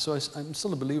 And so I'm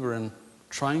still a believer in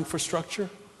trying for structure,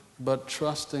 but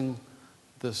trusting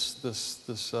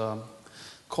this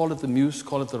call it the muse,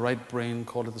 call it the right brain,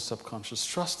 call it the subconscious,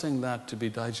 trusting that to be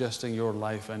digesting your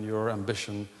life and your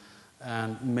ambition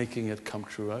and making it come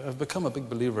true. I've become a big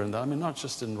believer in that. I mean, not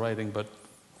just in writing, but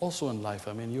also in life.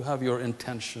 I mean, you have your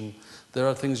intention. There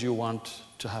are things you want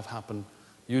to have happen.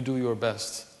 You do your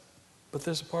best. But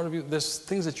there's a part of you, there's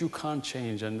things that you can't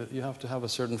change, and you have to have a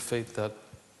certain faith that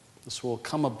this will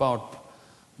come about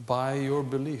by your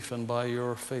belief and by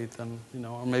your faith, and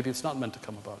or maybe it's not meant to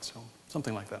come about, so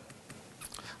something like that.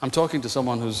 I'm talking to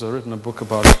someone who's written a book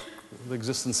about the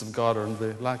existence of God or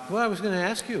the lack. Well, I was going to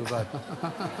ask you about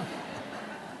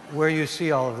where you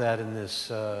see all of that in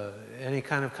this. Any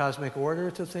kind of cosmic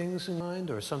order to things in mind,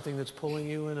 or something that's pulling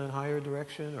you in a higher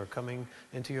direction or coming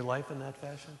into your life in that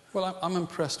fashion? Well, I'm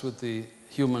impressed with the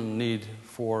human need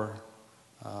for,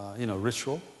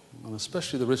 ritual, and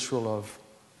especially the ritual of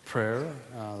prayer,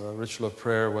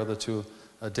 whether to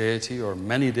a deity or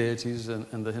many deities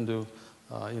in the Hindu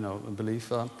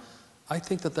belief. I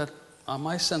think that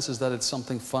my sense is that it's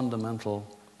something fundamental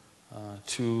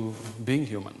to being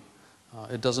human.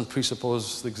 It doesn't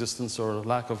presuppose the existence or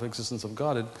lack of existence of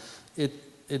God.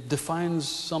 It defines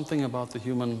something about the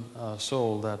human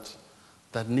soul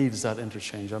that needs that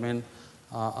interchange. I mean,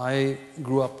 I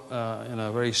grew up in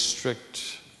a very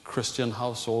strict Christian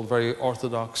household, very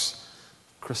orthodox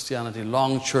Christianity,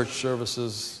 long church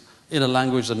services in a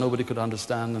language that nobody could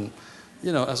understand, and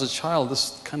as a child,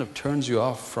 this kind of turns you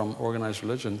off from organized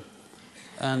religion.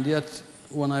 And yet,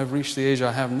 when I've reached the age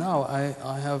I have now,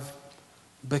 I have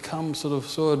become sort of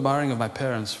so admiring of my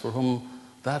parents, for whom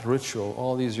that ritual,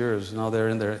 all these years, now they're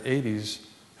in their 80s,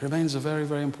 remains a very,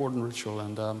 very important ritual.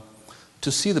 And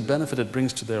to see the benefit it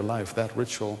brings to their life, that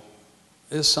ritual,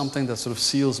 is something that sort of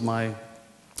seals my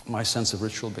sense of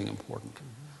ritual being important.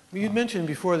 You'd mentioned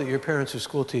before that your parents are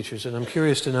school teachers, and I'm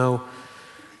curious to know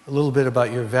a little bit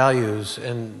about your values,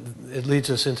 and it leads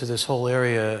us into this whole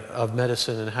area of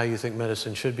medicine and how you think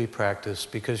medicine should be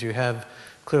practiced, because you have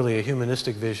clearly a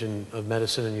humanistic vision of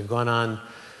medicine, and you've gone on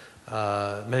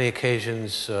many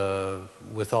occasions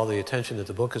with all the attention that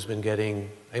the book has been getting.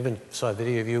 I even saw a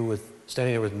video of you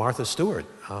standing there with Martha Stewart,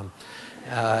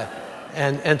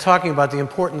 and talking about the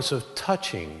importance of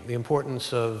touching, the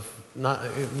importance of not,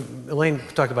 Elaine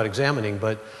talked about examining,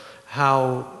 but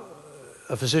how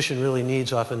a physician really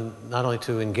needs often not only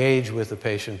to engage with the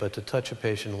patient, but to touch a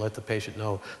patient and let the patient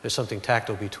know there's something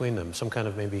tactile between them, some kind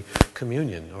of maybe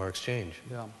communion or exchange.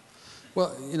 Yeah.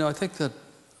 Well, I think that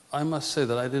I must say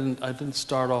that I didn't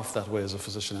start off that way as a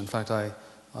physician. In fact, I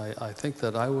think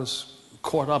that I was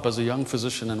caught up as a young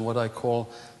physician in what I call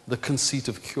the conceit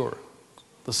of cure.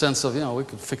 The sense of, we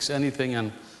could fix anything,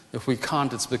 and if we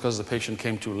can't, it's because the patient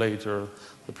came too late, or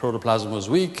the protoplasm was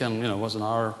weak, and, it wasn't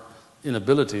our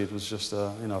inability, it was just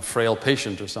a frail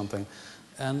patient or something.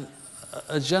 And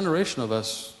a generation of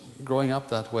us growing up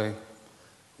that way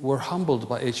were humbled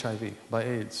by HIV, by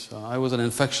AIDS. I was an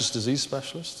infectious disease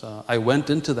specialist. I went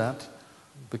into that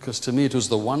because to me it was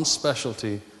the one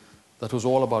specialty that was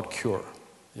all about cure.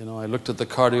 I looked at the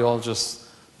cardiologists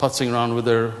putzing around with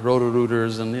their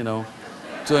roto-rooters and,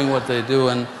 doing what they do,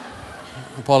 and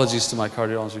apologies to my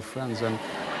cardiology friends.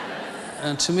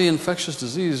 And to me, infectious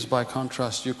disease, by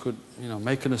contrast, you could,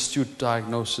 make an astute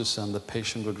diagnosis and the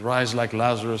patient would rise like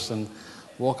Lazarus and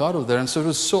walk out of there. And so it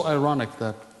was so ironic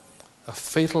that a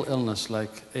fatal illness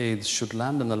like AIDS should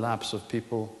land in the laps of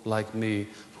people like me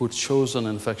who'd chosen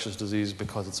infectious disease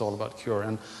because it's all about cure.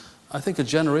 And I think a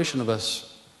generation of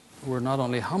us were not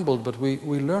only humbled, but we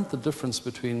learned the difference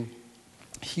between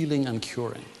healing and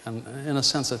curing. And in a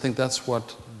sense, I think that's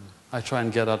what I try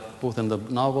and get at both in the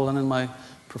novel and in my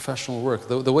professional work.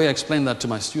 The way I explain that to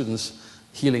my students,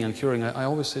 healing and curing, I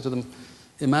always say to them,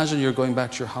 imagine you're going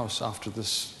back to your house after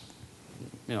this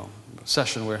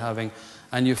session we're having,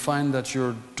 and you find that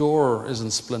your door is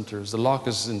in splinters, the lock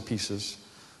is in pieces.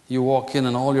 You walk in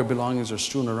and all your belongings are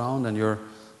strewn around and your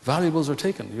valuables are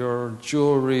taken. Your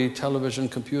jewelry, television,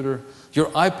 computer, your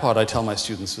iPod, I tell my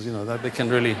students, that they can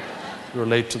really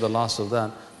relate to the loss of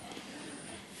that.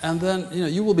 And then,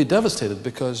 you will be devastated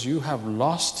because you have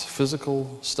lost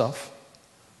physical stuff,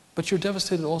 but you're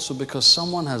devastated also because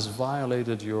someone has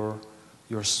violated your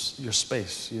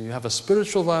space. You have a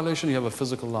spiritual violation, you have a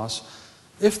physical loss.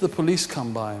 If the police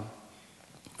come by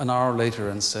an hour later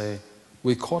and say,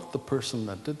 we caught the person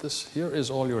that did this, here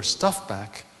is all your stuff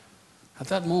back, at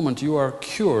that moment you are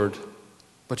cured,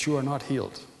 but you are not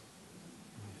healed.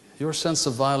 Your sense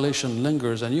of violation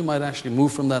lingers, and you might actually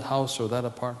move from that house or that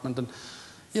apartment. And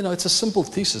it's a simple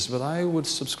thesis, but I would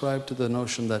subscribe to the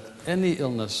notion that any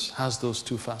illness has those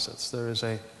two facets. There is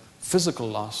a physical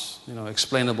loss,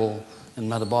 explainable in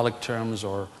metabolic terms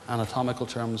or anatomical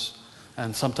terms,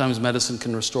 and sometimes medicine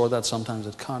can restore that, sometimes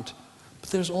it can't. But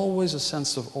there's always a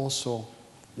sense of also,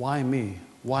 why me?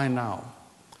 Why now?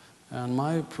 And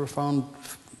my profound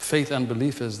faith and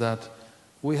belief is that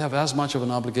we have as much of an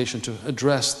obligation to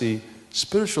address the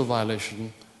spiritual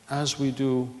violation as we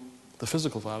do the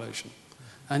physical violation.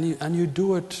 And you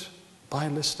do it by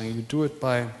listening. You do it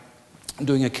by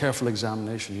doing a careful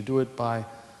examination. You do it by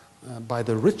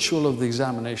the ritual of the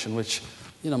examination, which,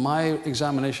 my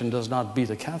examination does not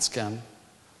beat a CAT scan,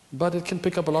 but it can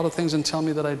pick up a lot of things and tell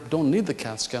me that I don't need the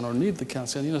CAT scan or need the CAT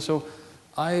scan. So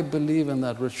I believe in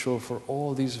that ritual for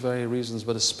all these very reasons,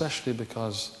 but especially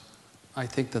because I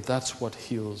think that that's what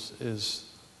heals, is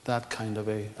that kind of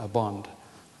a bond.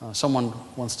 Someone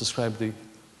once described the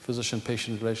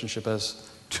physician-patient relationship as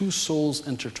two souls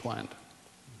intertwined.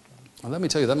 Now, let me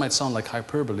tell you, that might sound like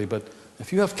hyperbole, but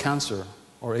if you have cancer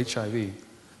or HIV,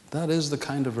 that is the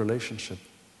kind of relationship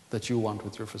that you want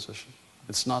with your physician.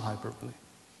 It's not hyperbole.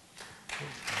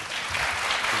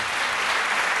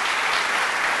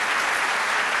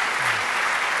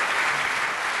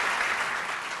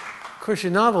 Of course,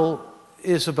 your novel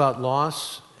is about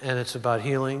loss, and it's about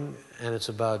healing, and it's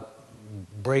about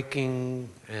breaking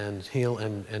and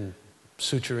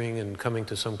suturing and coming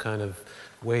to some kind of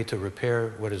way to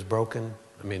repair what is broken.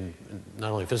 I mean,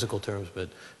 not only physical terms, but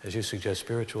as you suggest,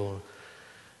 spiritual.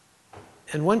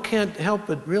 And one can't help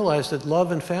but realize that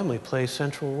love and family play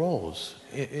central roles,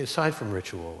 aside from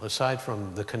ritual, aside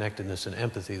from the connectedness and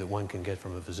empathy that one can get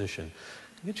from a physician.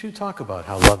 Could you talk about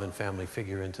how love and family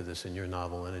figure into this in your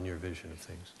novel and in your vision of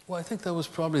things? Well, I think that was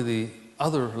probably the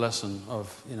other lesson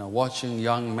of, watching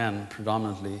young men,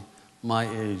 predominantly my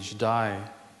age, die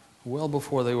well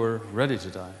before they were ready to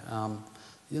die.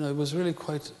 It was really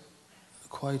quite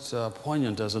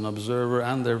poignant as an observer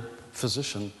and their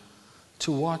physician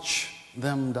to watch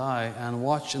them die and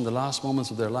watch in the last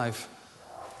moments of their life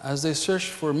as they searched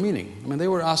for meaning. I mean, they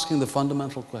were asking the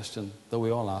fundamental question that we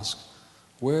all ask: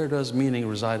 where does meaning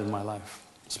reside in my life?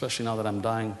 Especially now that I'm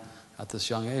dying at this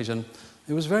young age. And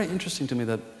it was very interesting to me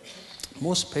that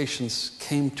most patients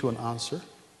came to an answer.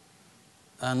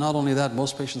 And not only that,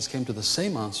 most patients came to the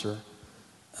same answer.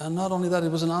 And not only that,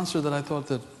 it was an answer that I thought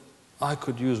that I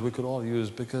could use, we could all use,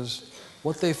 because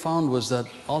what they found was that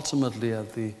ultimately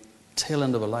at the tail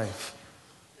end of a life,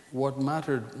 what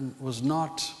mattered was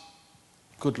not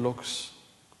good looks,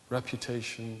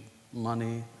 reputation,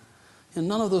 money. And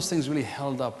none of those things really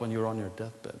held up when you were on your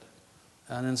deathbed.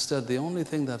 And instead, the only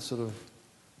thing that sort of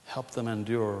helped them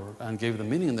endure and gave them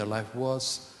meaning in their life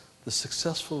was the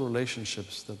successful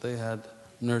relationships that they had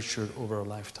nurtured over a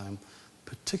lifetime,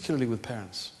 particularly with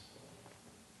parents,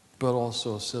 but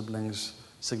also siblings,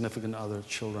 significant other,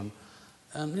 children.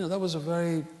 And that was a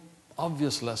very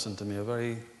obvious lesson to me, a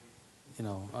very,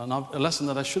 a lesson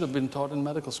that I should have been taught in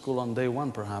medical school on day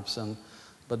one, perhaps,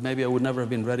 but maybe I would never have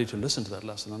been ready to listen to that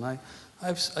lesson. And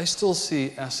I still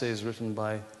see essays written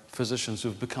by physicians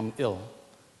who've become ill,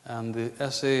 and the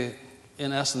essay,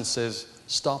 in essence, says,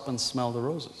 "Stop and smell the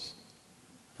roses."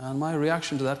 And my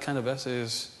reaction to that kind of essay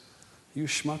is, you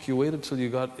schmuck, you waited till you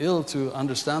got ill to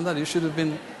understand that. You should have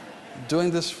been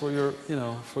doing this for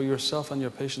for yourself and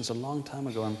your patients a long time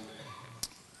ago. And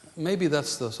maybe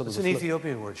that's the sort of... It's an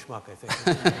Ethiopian word, schmuck, I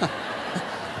think.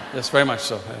 Yes, very much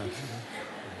so. Yeah.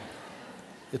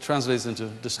 It translates into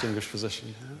distinguished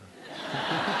physician.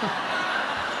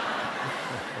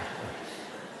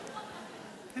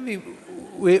 Maybe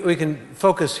we can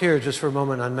focus here just for a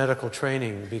moment on medical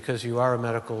training, because you are a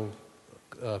medical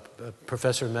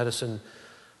professor of medicine.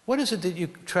 What is it that you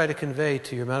try to convey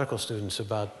to your medical students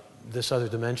about this other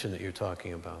dimension that you're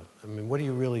talking about? I mean, what do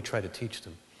you really try to teach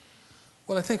them?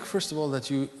 Well, I think, first of all, that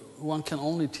one can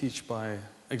only teach by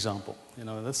example.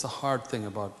 That's the hard thing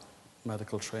about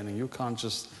medical training. You can't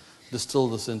just distill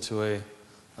this into a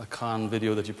con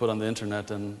video that you put on the internet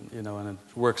and it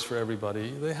works for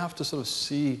everybody. They have to sort of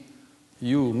see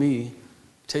you, me,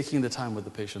 taking the time with the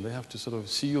patient. They have to sort of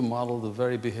see you model the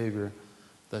very behavior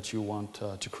that you want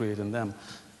to create in them.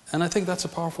 And I think that's a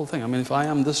powerful thing. I mean, if I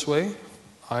am this way,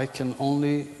 I can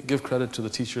only give credit to the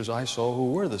teachers I saw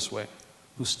who were this way,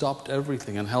 who stopped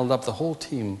everything and held up the whole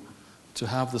team to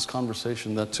have this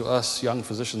conversation that to us young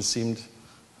physicians seemed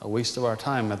a waste of our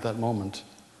time at that moment.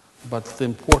 But the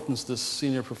importance this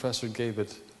senior professor gave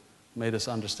it made us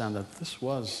understand that this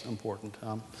was important.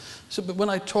 But when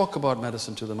I talk about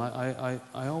medicine to them, I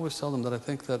always tell them that I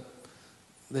think that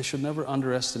they should never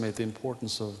underestimate the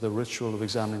importance of the ritual of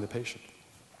examining the patient.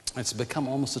 It's become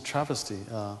almost a travesty,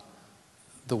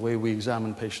 the way we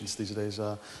examine patients these days.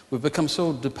 We've become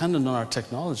so dependent on our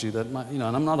technology that, and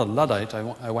I'm not a Luddite,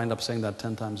 I wind up saying that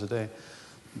 10 times a day,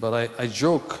 but I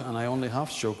joke, and I only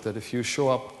half joke, that if you show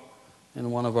up in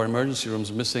one of our emergency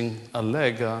rooms missing a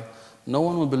leg, no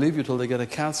one will believe you till they get a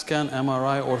CAT scan,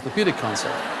 MRI, orthopedic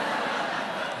consult.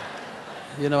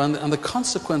 And the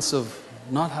consequence of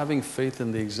not having faith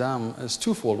in the exam is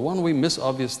twofold. One, we miss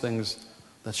obvious things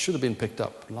that should have been picked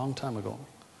up a long time ago.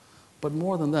 But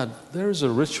more than that, there is a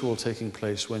ritual taking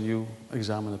place when you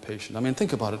examine a patient. I mean,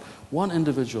 think about it. One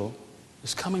individual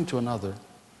is coming to another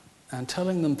and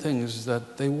telling them things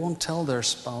that they won't tell their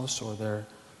spouse or their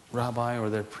rabbi or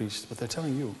their priest, but they're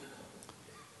telling you.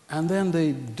 And then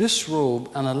they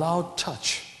disrobe and allow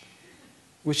touch,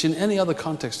 which in any other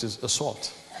context is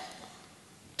assault.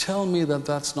 Tell me that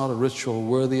that's not a ritual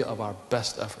worthy of our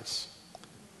best efforts.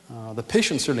 The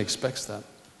patient certainly expects that.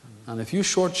 And if you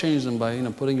shortchange them by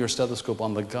putting your stethoscope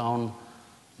on the gown,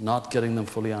 not getting them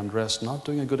fully undressed, not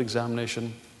doing a good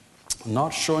examination,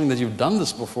 not showing that you've done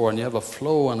this before and you have a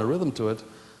flow and a rhythm to it,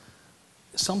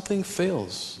 something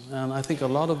fails. And I think a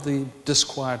lot of the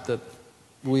disquiet that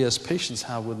we as patients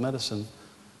have with medicine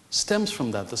stems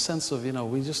from that, the sense of,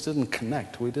 we just didn't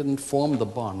connect, we didn't form the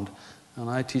bond. And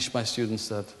I teach my students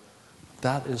that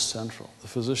that is central. The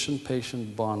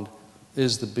physician-patient bond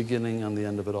is the beginning and the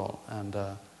end of it all. And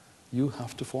you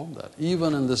have to form that.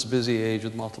 Even in this busy age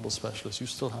with multiple specialists, you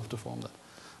still have to form that.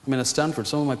 I mean, at Stanford,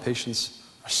 some of my patients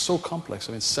are so complex.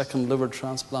 I mean, second liver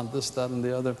transplant, this, that, and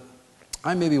the other.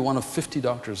 I may be one of 50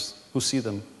 doctors who see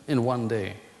them in one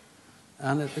day.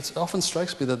 And it often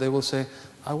strikes me that they will say,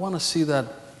 I want to see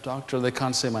that doctor. They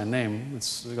can't say my name.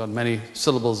 It's got many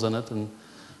syllables in it.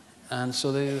 And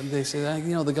so they say,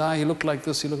 the guy, he looked like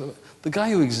this, the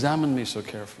guy who examined me so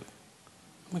carefully.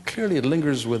 I mean, clearly it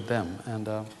lingers with them. And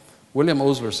William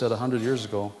Osler said 100 years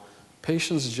ago,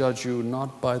 Patients judge you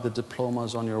not by the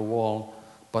diplomas on your wall,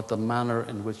 but the manner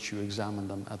in which you examine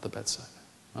them at the bedside.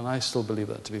 And I still believe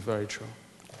that to be very true.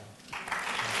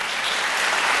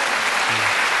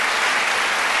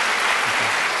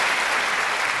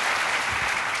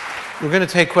 We're going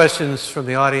to take questions from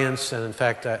the audience, and in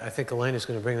fact, I think Elaine is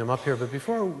going to bring them up here. But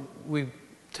before we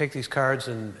take these cards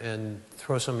and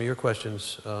throw some of your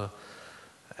questions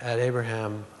at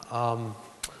Abraham,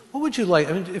 what would you like,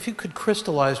 I mean, if you could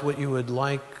crystallize what you would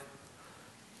like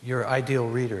your ideal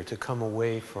reader to come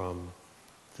away from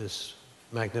this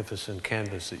magnificent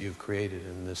canvas that you've created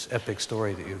and this epic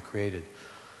story that you've created,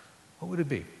 what would it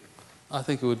be? I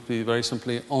think it would be very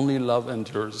simply, only love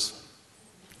endures.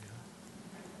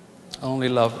 Only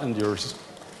love endures.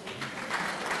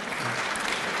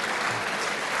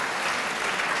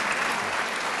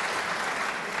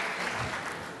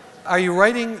 Are you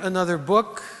writing another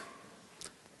book?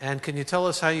 And can you tell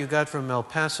us how you got from El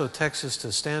Paso, Texas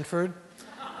to Stanford?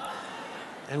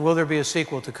 And will there be a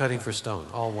sequel to Cutting for Stone?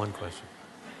 All one question.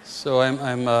 So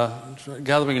I'm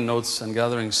gathering notes and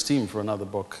gathering steam for another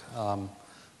book.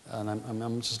 And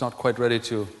I'm just not quite ready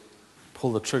to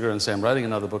pull the trigger and say I'm writing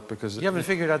another book because... You haven't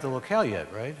figured out the locale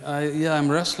yet, right? Yeah, I'm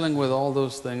wrestling with all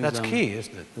those things. That's key,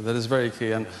 isn't it? That is very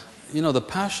key. And, you know, the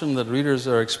passion that readers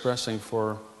are expressing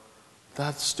for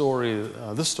that story,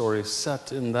 this story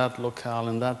set in that locale,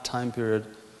 in that time period,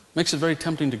 makes it very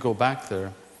tempting to go back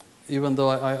there, even though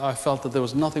I felt that there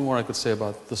was nothing more I could say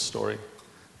about this story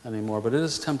anymore. But it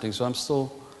is tempting, so I'm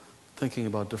still thinking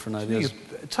about different ideas.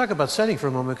 You talk about setting for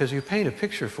a moment, because you paint a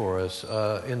picture for us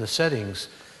in the settings,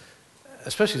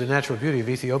 especially the natural beauty of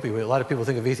Ethiopia. A lot of people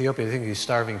think of Ethiopia, they think of these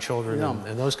starving children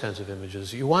and those kinds of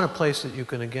images. You want a place that you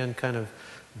can, again, kind of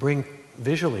bring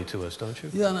visually to us, don't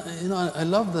you? Yeah, and, you know, I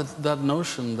love that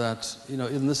notion that, you know,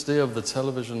 in this day of the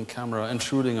television camera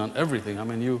intruding on everything, I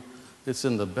mean, it's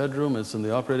in the bedroom, it's in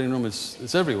the operating room,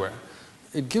 it's everywhere.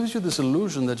 It gives you this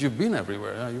illusion that you've been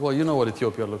everywhere. Well, you know what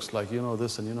Ethiopia looks like, you know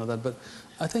this and you know that, but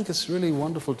I think it's really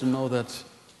wonderful to know that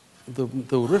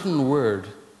the written word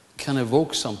can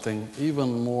evoke something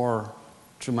even more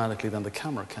dramatically than the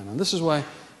camera can. And this is why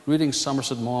reading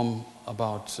Somerset Maugham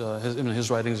about his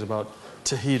writings about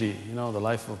Tahiti, you know, the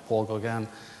life of Paul Gauguin,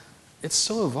 it's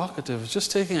so evocative. It's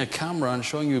just taking a camera and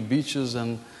showing you beaches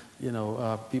and, you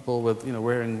know, people with, you know,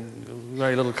 wearing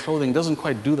very little clothing doesn't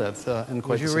quite do that in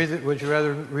quite. Would you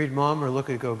rather read Maugham or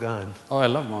look at Gauguin? Oh, I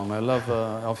love Maugham. I love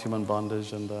Of Human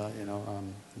Bondage and you know,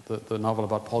 the novel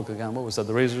about Paul Gauguin. What was that?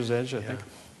 The Razor's Edge, I think.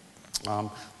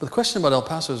 But the question about El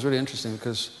Paso is really interesting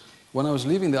because when I was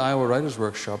leaving the Iowa Writers'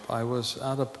 Workshop, I was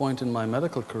at a point in my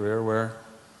medical career where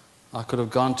I could have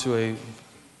gone to a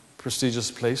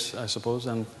prestigious place, I suppose,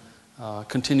 and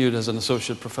continued as an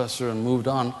associate professor and moved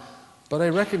on. But I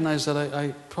recognized that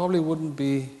I probably wouldn't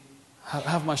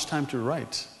have much time to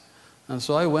write. And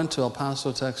so I went to El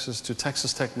Paso, Texas, to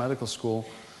Texas Tech Medical School,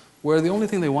 where the only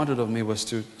thing they wanted of me was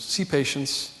to see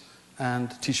patients and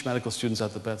teach medical students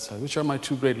at the bedside, which are my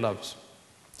two great loves.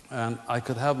 And I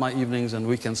could have my evenings and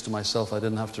weekends to myself. I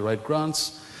didn't have to write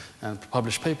grants and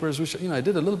publish papers, which, you know, I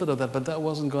did a little bit of that, but that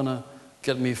wasn't going to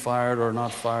get me fired or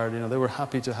not fired. You know, they were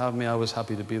happy to have me. I was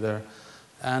happy to be there.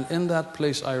 And in that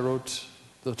place, I wrote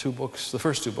the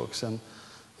first two books. And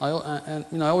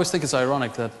you know, I always think it's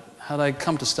ironic that had I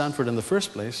come to Stanford in the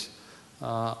first place,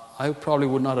 I probably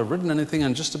would not have written anything,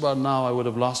 and just about now I would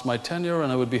have lost my tenure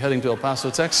and I would be heading to El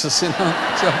Paso, Texas, you know.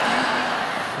 So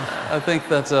I think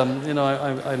that, you know,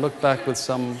 I look back with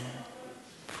some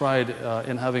pride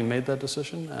in having made that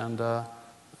decision, and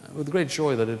with great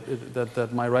joy that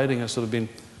my writing has sort of been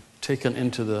taken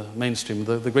into the mainstream.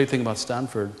 The great thing about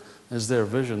Stanford is their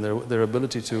vision, their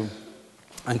ability to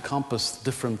encompass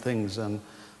different things, and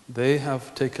they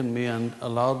have taken me and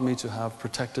allowed me to have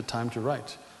protected time to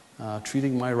write,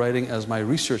 treating my writing as my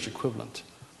research equivalent.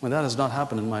 I mean, that has not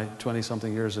happened in my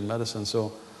 20-something years in medicine,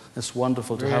 so it's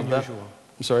wonderful to have that.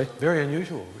 I'm sorry? Very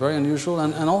unusual. Very unusual,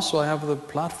 and also I have the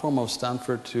platform of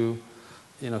Stanford to,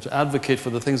 you know, to advocate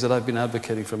for the things that I've been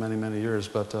advocating for many, many years,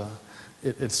 but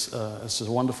it's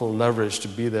a wonderful leverage to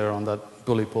be there on that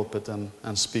bully pulpit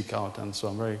and speak out, and so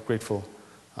I'm very grateful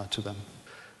to them.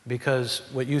 Because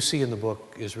what you see in the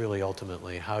book is really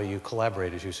ultimately how you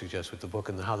collaborate, as you suggest, with the book,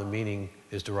 and how the meaning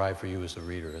is derived for you as the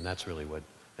reader, and that's really what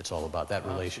it's all about, that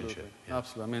relationship. Absolutely. Yeah.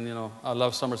 Absolutely. I mean, you know, I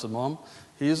love Somerset Maugham.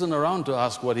 He isn't around to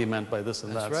ask what he meant by this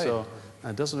and that's that, right. so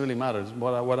it doesn't really matter.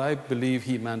 What I believe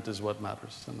he meant is what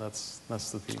matters, and that's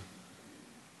the theme.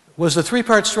 Was the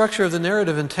three-part structure of the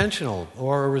narrative intentional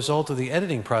or a result of the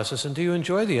editing process, and do you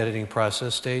enjoy the editing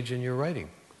process stage in your writing?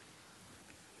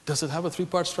 Does it have a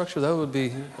three-part structure? That would be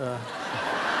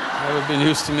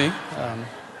news to me.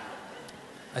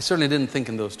 I certainly didn't think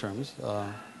in those terms.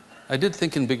 I did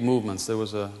think in big movements. There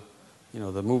was the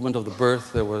movement of the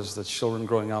birth, there was the children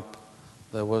growing up,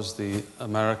 there was the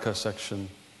America section,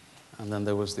 and then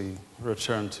there was the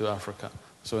return to Africa.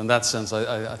 So in that sense,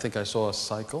 I think I saw a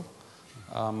cycle.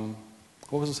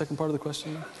 What was the second part of the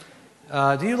question?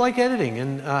 Do you like editing,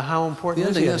 and how important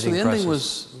is the editing so the ending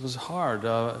process? was hard.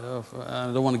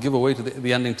 I don't want to give away to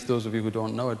the ending to those of you who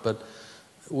don't know it, but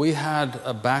we had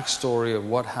a backstory of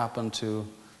what happened to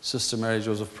Sister Mary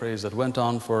Joseph Praise that went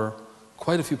on for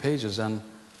quite a few pages, and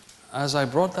as I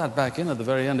brought that back in at the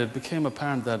very end, it became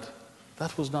apparent that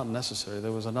that was not necessary.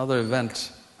 There was another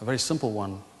event, a very simple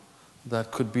one,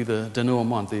 that could be the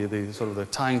denouement, the sort of the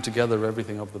tying together of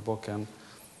everything of the book, and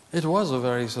it was a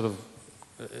very sort of,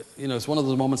 it's one of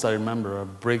those moments I remember, a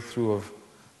breakthrough of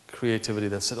creativity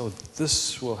that said, oh,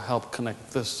 this will help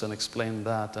connect this and explain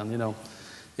that, and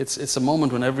it's a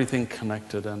moment when everything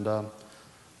connected,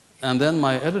 and then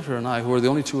my editor and I, who were the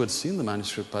only two who had seen the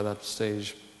manuscript by that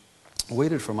stage,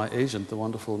 waited for my agent, the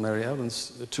wonderful Mary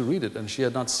Evans, to read it, and she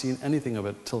had not seen anything of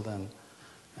it till then.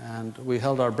 And we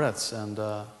held our breaths, and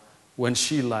when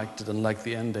she liked it and liked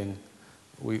the ending,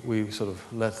 we sort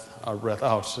of let our breath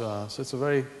out. So it's a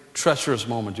very treacherous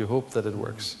moment. You hope that it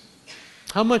works.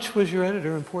 How much was your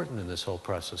editor important in this whole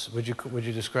process? Would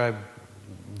you describe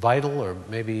vital, or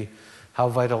maybe how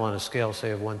vital on a scale,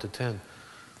 say, of 1 to 10?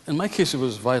 In my case, it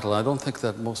was vital. I don't think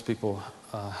that most people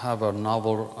have a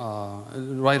novel,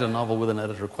 write a novel with an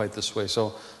editor quite this way.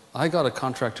 So I got a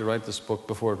contract to write this book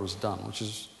before it was done, which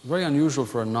is very unusual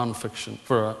for a nonfiction,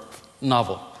 for a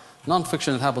novel.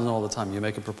 Nonfiction, it happens all the time. You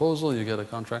make a proposal, you get a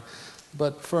contract.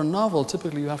 But for a novel,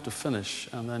 typically you have to finish,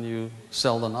 and then you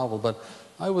sell the novel. But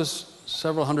I was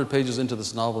several hundred pages into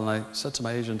this novel, and I said to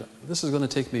my agent, this is going to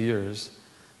take me years.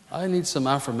 I need some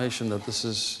affirmation that this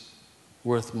is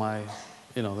worth my,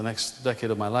 the next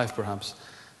decade of my life, perhaps.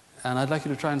 And I'd like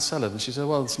you to try and sell it. And she said,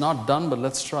 well, it's not done, but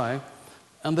let's try.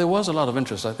 And there was a lot of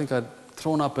interest. I think I'd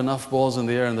thrown up enough balls in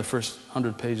the air in the first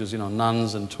 100 pages,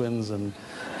 nuns and twins. And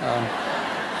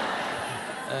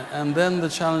then the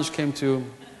challenge came to,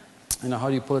 how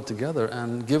do you pull it together?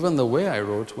 And given the way I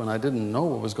wrote, when I didn't know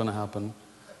what was going to happen,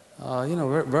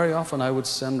 very often I would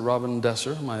send Robin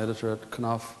Desser, my editor at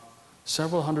Knopf,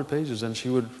 several hundred pages, and she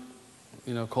would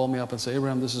call me up and say,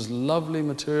 Abraham, this is lovely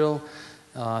material,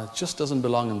 it just doesn't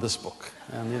belong in this book.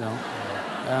 And,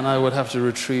 and I would have to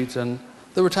retreat. And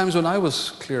there were times when I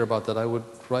was clear about that. I would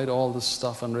write all this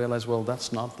stuff and realize, well,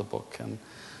 that's not the book. And,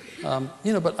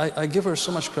 but I give her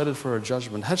so much credit for her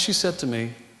judgment. Had she said to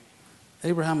me,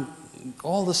 Abraham,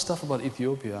 all this stuff about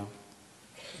Ethiopia,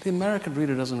 the American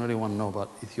reader doesn't really want to know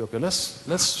about Ethiopia.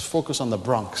 Let's focus on the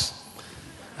Bronx.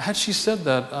 Had she said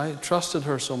that, I trusted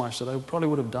her so much that I probably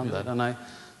would have done that. And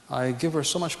I give her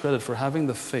so much credit for having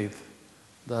the faith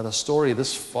that a story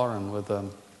this foreign with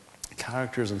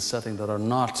characters and setting that are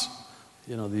not,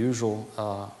 the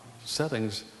usual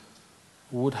settings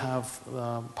would have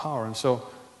power. And so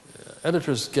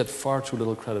editors get far too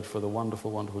little credit for the wonderful,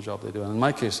 wonderful job they do. And in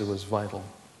my case, it was vital.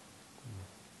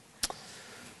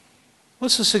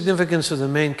 What's the significance of the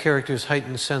main character's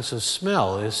heightened sense of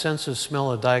smell? Is sense of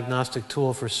smell a diagnostic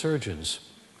tool for surgeons?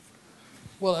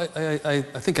 Well, I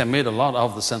think I made a lot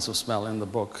of the sense of smell in the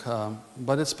book,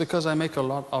 but it's because I make a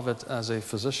lot of it as a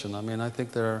physician. I mean, I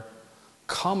think there are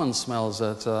common smells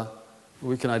that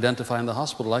we can identify in the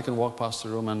hospital. I can walk past the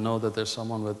room and know that there's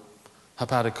someone with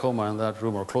hepatic coma in that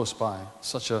room or close by.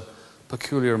 Such a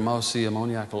peculiar, mousy,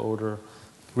 ammoniacal odor.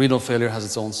 Renal failure has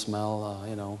its own smell,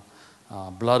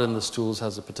 blood in the stools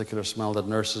has a particular smell that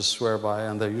nurses swear by,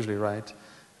 and they're usually right.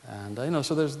 And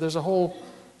so there's a whole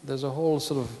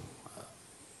sort of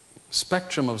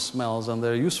spectrum of smells, and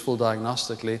they're useful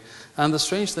diagnostically. And the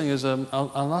strange thing is,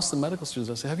 I'll ask the medical students,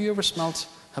 I say, have you ever smelt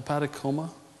hepatic coma?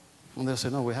 And they'll say,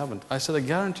 no, we haven't. I said, I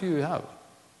guarantee you have.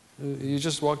 You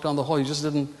just walked down the hall, you just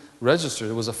didn't register.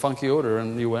 It was a funky odor,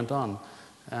 and you went on.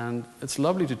 And it's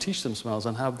lovely to teach them smells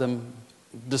and have them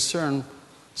discern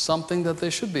something that they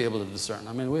should be able to discern.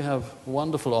 I mean, we have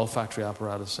wonderful olfactory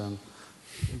apparatus, and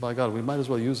by God, we might as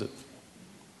well use it.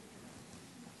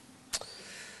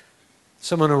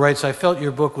 Someone who writes, I felt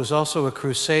your book was also a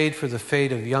crusade for the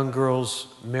fate of young girls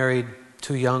married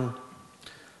too young,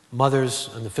 mothers,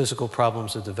 and the physical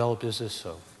problems that developed. Is this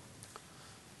so?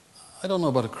 I don't know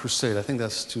about a crusade. I think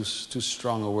that's too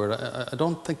strong a word. I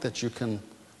don't think that you can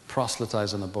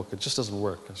proselytize in a book. It just doesn't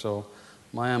work. So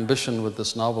my ambition with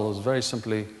this novel was very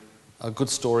simply a good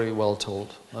story well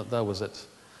told. That was it.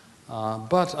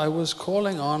 But I was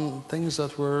calling on things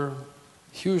that were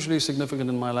hugely significant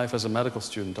in my life as a medical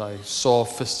student. I saw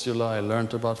fistula, I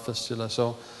learned about fistula.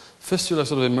 So fistula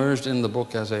sort of emerged in the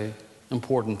book as an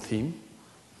important theme.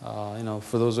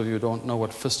 For those of you who don't know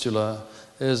what fistula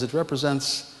is, it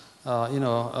represents,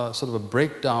 sort of a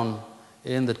breakdown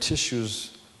in the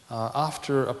tissues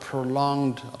after a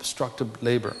prolonged obstructive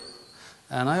labor.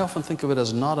 And I often think of it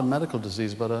as not a medical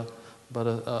disease, but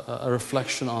a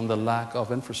reflection on the lack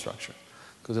of infrastructure.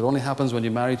 Because it only happens when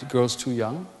you marry girls too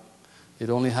young. It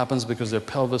only happens because their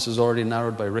pelvis is already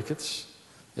narrowed by rickets.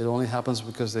 It only happens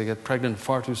because they get pregnant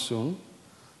far too soon.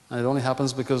 And it only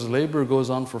happens because labor goes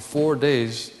on for 4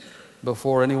 days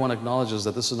before anyone acknowledges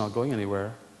that this is not going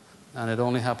anywhere. And it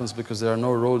only happens because there are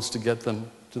no roads to get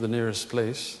them to the nearest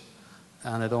place.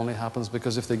 And it only happens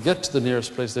because if they get to the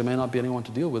nearest place, there may not be anyone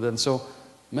to deal with it. And so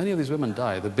many of these women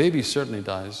die. The baby certainly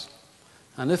dies.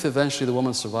 And if eventually the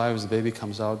woman survives, the baby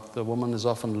comes out, the woman is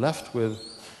often left with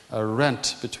a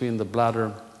rent between the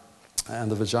bladder and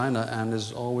the vagina and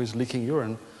is always leaking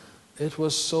urine. It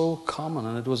was so common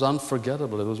and it was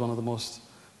unforgettable. It was one of the most,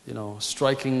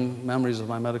 striking memories of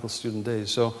my medical student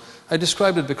days. So I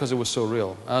described it because it was so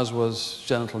real, as was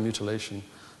genital mutilation.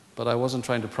 But I wasn't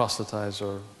trying to proselytize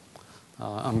or...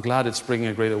 I'm glad it's bringing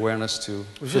a great awareness to...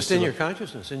 It was just in your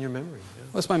consciousness, in your memory. Yeah.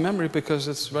 Well, it's my memory because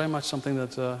it's very much something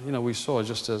that, we saw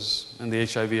just as in the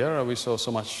HIV era, we saw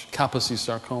so much Kaposi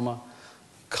sarcoma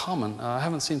common. I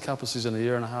haven't seen Kaposi's in a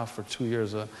year and a half or 2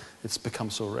 years. It's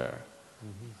become so rare.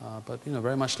 But,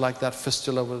 very much like that,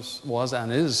 fistula was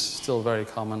and is still very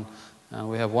common.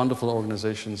 And we have wonderful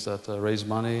organizations that raise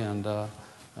money and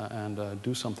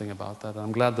do something about that. And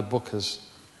I'm glad the book has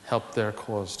helped their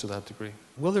cause to that degree.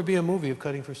 Will there be a movie of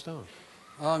Cutting for Stone?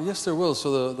 Yes, there will.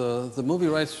 So the movie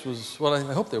rights was, well,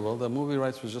 I hope there will. The movie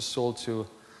rights was just sold to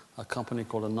a company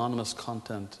called Anonymous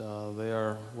Content. They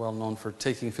are well known for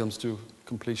taking films to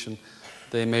completion.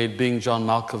 They made Being John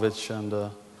Malkovich and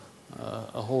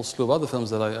a whole slew of other films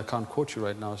that I can't quote you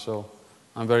right now. So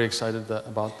I'm very excited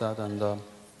about that. And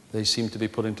they seem to be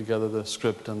putting together the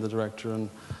script and the director. And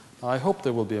I hope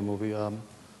there will be a movie.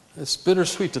 It's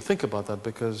bittersweet to think about that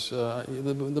because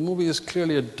the movie is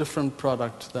clearly a different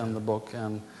product than the book,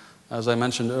 and as I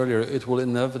mentioned earlier, it will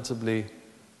inevitably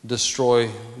destroy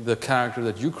the character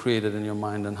that you created in your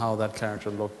mind and how that character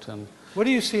looked. And what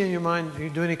do you see in your mind? Do you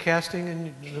do any casting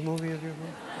in the movie of your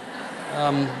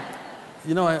book?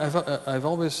 I've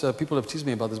always, people have teased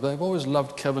me about this, but I've always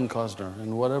loved Kevin Costner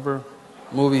in whatever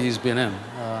movie he's been in.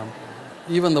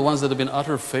 Even the ones that have been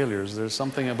utter failures, there's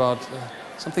something about...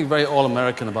 something very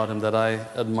all-American about him that I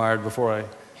admired before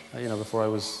I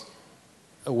was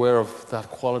aware of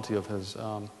that quality of his.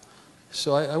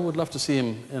 So I would love to see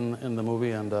him in the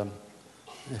movie, and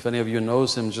if any of you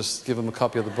knows him, just give him a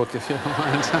copy of the book if you don't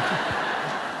mind.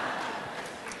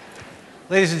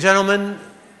 Ladies and gentlemen,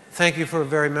 thank you for a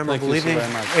very memorable evening. Thank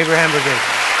you so very much. Abraham Verghese.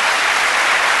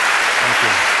 Thank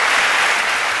you.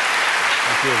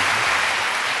 Thank you.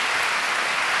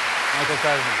 Michael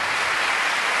Krasny.